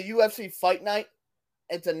this is a UFC fight night.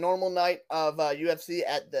 It's a normal night of UFC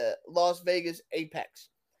at the Las Vegas Apex.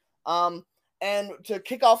 And to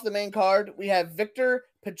kick off the main card, we have Victor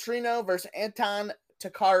Petrino versus Anton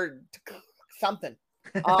Takar something.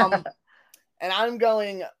 And I'm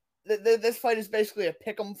going. This fight is basically a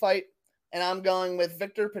pick'em fight, and I'm going with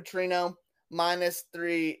Victor Petrino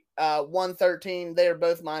 -113. They are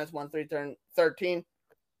both -113.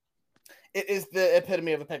 It is the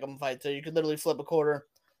epitome of a pick'em fight. So you could literally flip a quarter,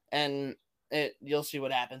 and you'll see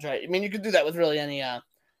what happens, right? I mean, you could do that with really any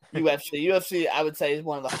UFC. UFC, I would say, is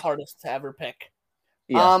one of the hardest to ever pick.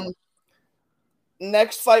 Yeah.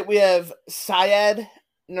 Next fight, we have Syed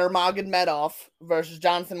Nurmagomedov versus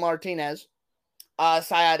Jonathan Martinez.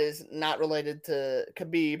 Syed is not related to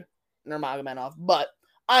Khabib Nurmagomedov, but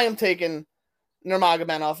I am taking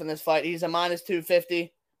Nurmagomedov in this fight. He's a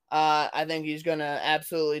 -250. I think he's gonna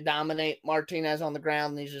absolutely dominate Martinez on the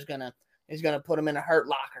ground, and he's gonna put him in a hurt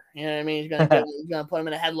locker. You know what I mean? He's gonna put him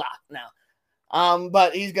in a headlock now.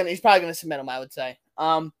 But he's probably gonna submit him, I would say.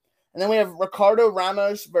 And then we have Ricardo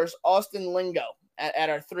Ramos versus Austin Lingo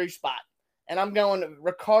at our 3 spot. And I'm going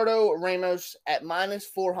Ricardo Ramos at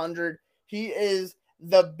 -400. He is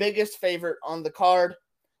the biggest favorite on the card.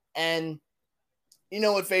 And you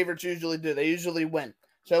know what favorites usually do. They usually win.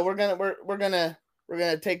 So we're gonna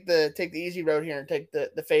take the easy road here and take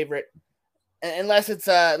the favorite. Unless it's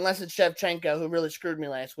Shevchenko, who really screwed me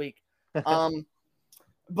last week. But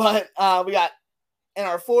we got in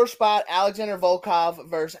our 4 spot, Alexander Volkov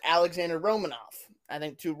versus Alexander Romanov. I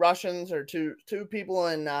think 2 Russians or two people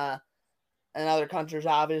in other countries,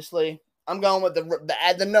 obviously. I'm going with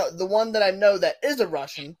the one that I know that is a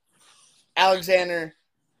Russian, Alexander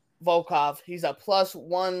Volkov. He's a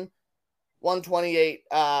 +128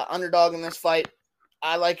 underdog in this fight.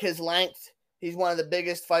 I like his length. He's one of the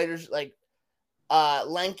biggest fighters, like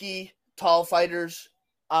lanky, tall fighters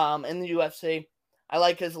in the UFC. I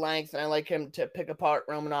like his length, and I like him to pick apart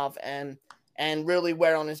Romanov and really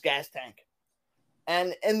wear on his gas tank.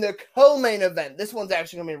 And in the co-main event, this one's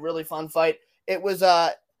actually going to be a really fun fight. It was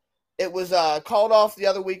called off the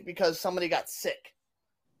other week because somebody got sick.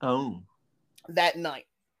 Oh. That night.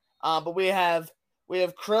 But we have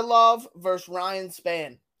Krylov versus Ryan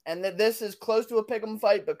Spann. And this is close to a pick'em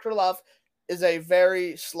fight, but Krylov is a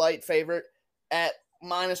very slight favorite at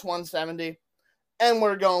 -170. And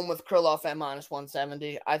we're going with Krylov at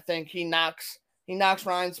 -170. I think he knocks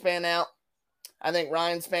Ryan Spann out. I think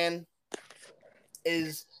Ryan Spann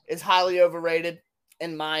is highly overrated,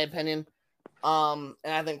 in my opinion. And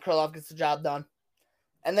I think Krylov gets the job done.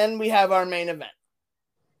 And then we have our main event.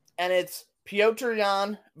 And it's Piotr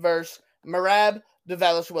Jan versus Merab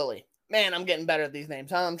Dvalishvili. Man, I'm getting better at these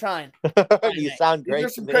names, huh? I'm trying. You sound great. These are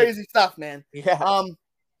some crazy stuff, man. Yeah.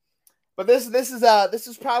 But this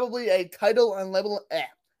is probably a title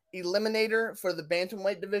eliminator for the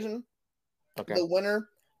bantamweight division. Okay. The winner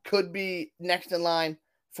could be next in line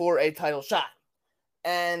for a title shot.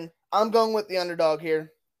 And I'm going with the underdog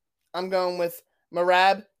here. I'm going with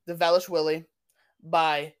Merab Dvalishvili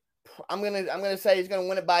by. I'm gonna say he's gonna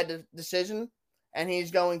win it by decision, and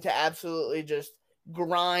he's going to absolutely just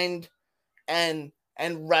grind and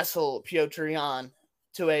wrestle Piotr Jan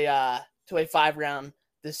to a 5-round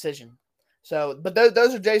decision. So, but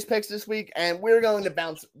those are Jay's picks this week, and we're going to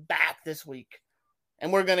bounce back this week,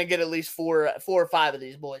 and we're going to get at least four or 5 of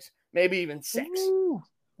these boys, maybe even 6. Ooh,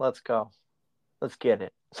 let's go. Let's get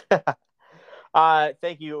it.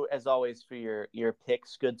 Thank you as always for your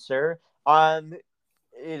picks, good sir.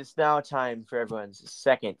 It is now time for everyone's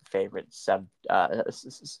second favorite section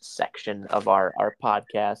of our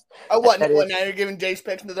podcast. Oh, what? Now you're giving Jay's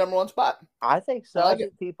picks the number 1 spot? I think so. I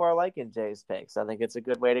think people are liking Jay's picks. I think it's a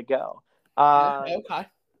good way to go. Okay.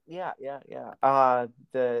 Yeah.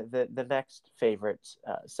 The next favorite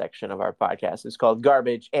section of our podcast is called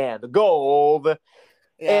Garbage and Gold.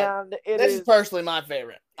 Yeah, and this is personally my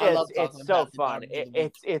favorite. I love talking it's about so fun.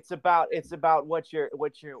 It's about what your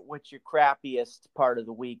crappiest part of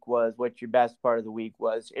the week was, what your best part of the week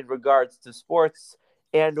was in regards to sports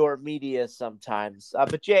and or media sometimes.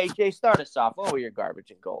 But Jay, start us off. What were your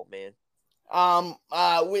garbage and gold, man? I'm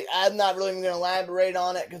not really even going to elaborate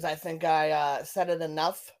on it because I think I said it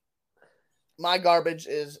enough. My garbage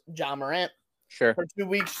is Ja Morant. Sure. For 2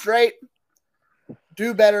 weeks straight.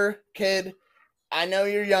 Do better, kid. I know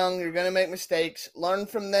you're young. You're going to make mistakes. Learn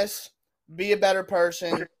from this. Be a better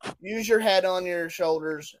person. Use your head on your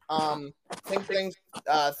shoulders. Think things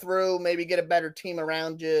through. Maybe get a better team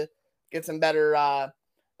around you. Get some better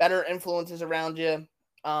influences around you.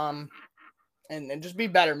 And just be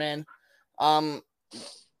better, man.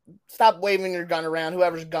 Stop waving your gun around.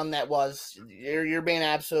 Whoever's gun that was, you're being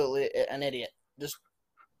absolutely an idiot. Just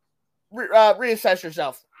reassess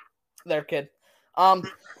yourself, there, kid.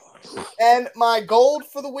 And my goal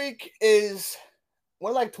for the week is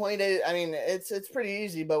we're like 20 days. I mean, it's pretty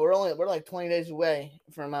easy, but we're like 20 days away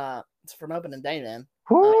from opening day, man.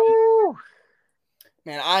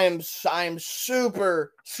 Man, I am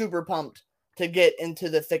super pumped to get into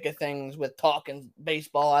the thick of things with talking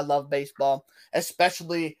baseball. I love baseball,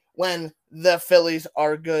 especially when the Phillies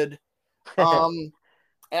are good. And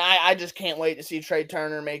I just can't wait to see Trey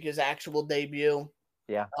Turner make his actual debut.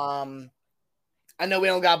 Yeah. I know we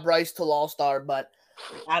don't got Bryce till All-Star, but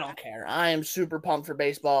I don't care. I am super pumped for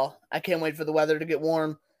baseball. I can't wait for the weather to get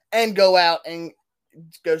warm and go out and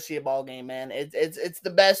go see a ball game, man. It's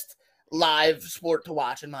the best live sport to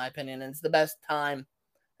watch, in my opinion. And it's the best time.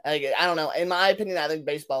 I don't know. In my opinion, I think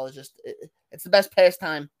baseball is just it's the best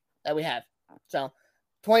pastime that we have. So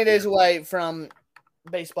 20 days away from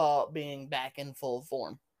baseball being back in full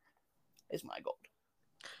form is my goal.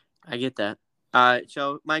 I get that.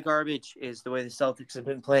 So my garbage is the way the Celtics have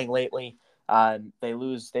been playing lately. They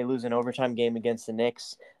lose an overtime game against the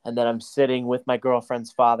Knicks, and then I'm sitting with my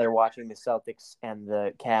girlfriend's father watching the Celtics and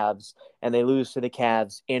the Cavs, and they lose to the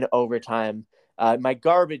Cavs in overtime. My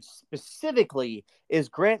garbage specifically is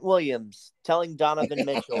Grant Williams telling Donovan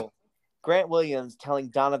Mitchell,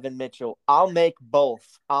 I'll make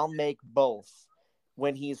both.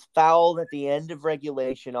 When he's fouled at the end of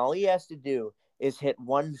regulation, all he has to do is hit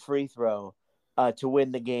one free throw to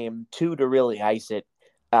win the game, 2 to really ice it,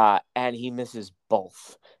 and he misses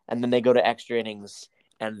both. And then they go to extra innings,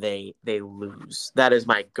 and they lose. That is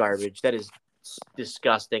my garbage. That is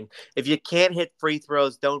disgusting. If you can't hit free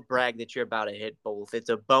throws, don't brag that you're about to hit both. It's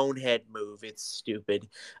a bonehead move. It's stupid.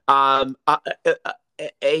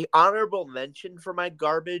 A honorable mention for my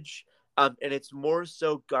garbage, and it's more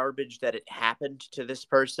so garbage that it happened to this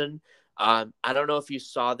person. I don't know if you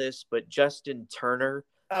saw this, but Justin Turner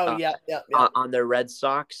on the Red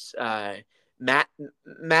Sox, Matt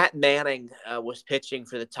Manning was pitching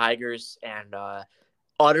for the Tigers and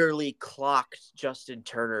utterly clocked Justin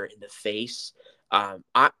Turner in the face. I'm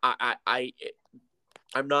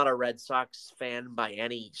not a Red Sox fan by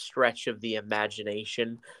any stretch of the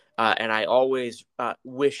imagination. And I always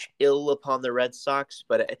wish ill upon the Red Sox,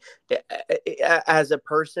 but as a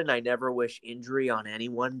person, I never wish injury on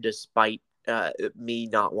anyone, despite me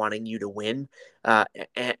not wanting you to win.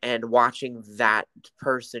 And watching that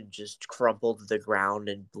person just crumple to the ground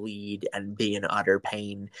and bleed and be in utter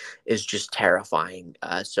pain is just terrifying.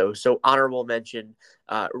 So honorable mention.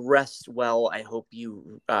 Rest well. I hope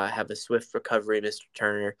you have a swift recovery, Mr.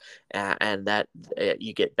 Turner, and that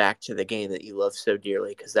you get back to the game that you love so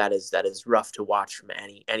dearly, because that is rough to watch from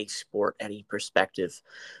any sport, any perspective.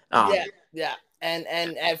 Yeah. And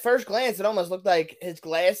at first glance, it almost looked like his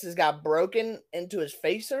glasses got broken into his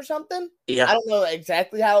face or something. Yeah. I don't know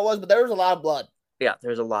exactly how it was, but there was a lot of blood. Yeah,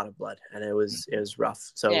 there's a lot of blood, and it was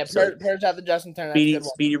rough. So yeah, prayers out to Justin Turner.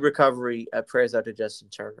 Speedy recovery. Prayers out to Justin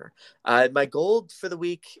Turner. My gold for the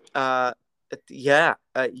week. You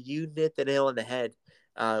hit the nail on the head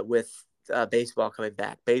with baseball coming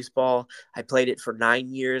back. Baseball. I played it for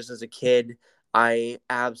 9 years as a kid. I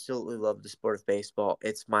absolutely love the sport of baseball.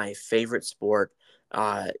 It's my favorite sport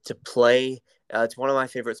to play. It's one of my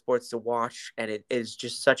favorite sports to watch, and it is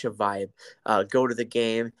just such a vibe. Go to the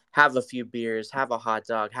game, have a few beers, have a hot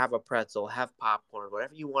dog, have a pretzel, have popcorn,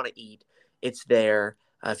 whatever you want to eat, it's there.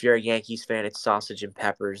 If you're a Yankees fan, it's sausage and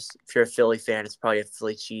peppers. If you're a Philly fan, it's probably a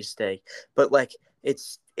Philly cheesesteak. But like,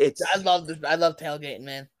 it's. I love tailgating,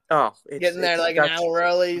 man. Oh, getting there like an hour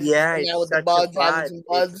early. Yeah, it's with the buds, having some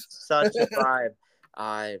buds. It's such a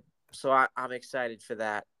vibe. So I'm excited for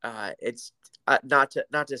that. It's not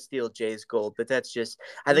to steal Jay's gold, but that's just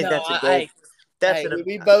that's a gold.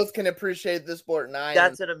 We both can appreciate the sport, and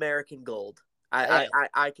that's an American gold.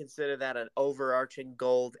 I consider that an overarching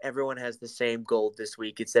gold. Everyone has the same gold this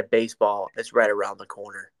week. It's that baseball is right around the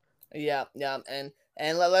corner. Yeah, and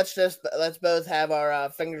let's both have our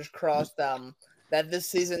fingers crossed that this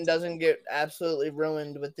season doesn't get absolutely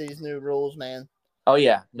ruined with these new rules, man. Oh,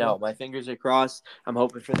 yeah. No, my fingers are crossed. I'm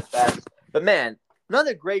hoping for the best. But, man,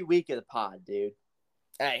 another great week of the pod, dude.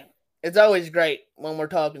 Hey, it's always great when we're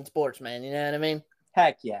talking sports, man. You know what I mean?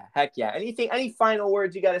 Heck yeah. Any final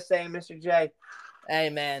words you got to say, Mr. J? Hey,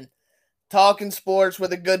 man. Talking sports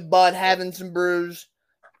with a good bud, having some brews,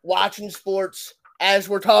 watching sports as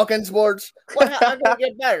we're talking sports. How can it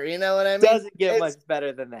get better? You know what I mean? Doesn't get much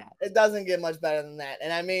better than that. It doesn't get much better than that.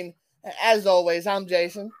 And I mean, as always, I'm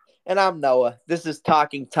Jason. And I'm Noah. This is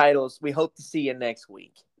Talking Titles. We hope to see you next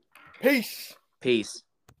week. Peace. Peace.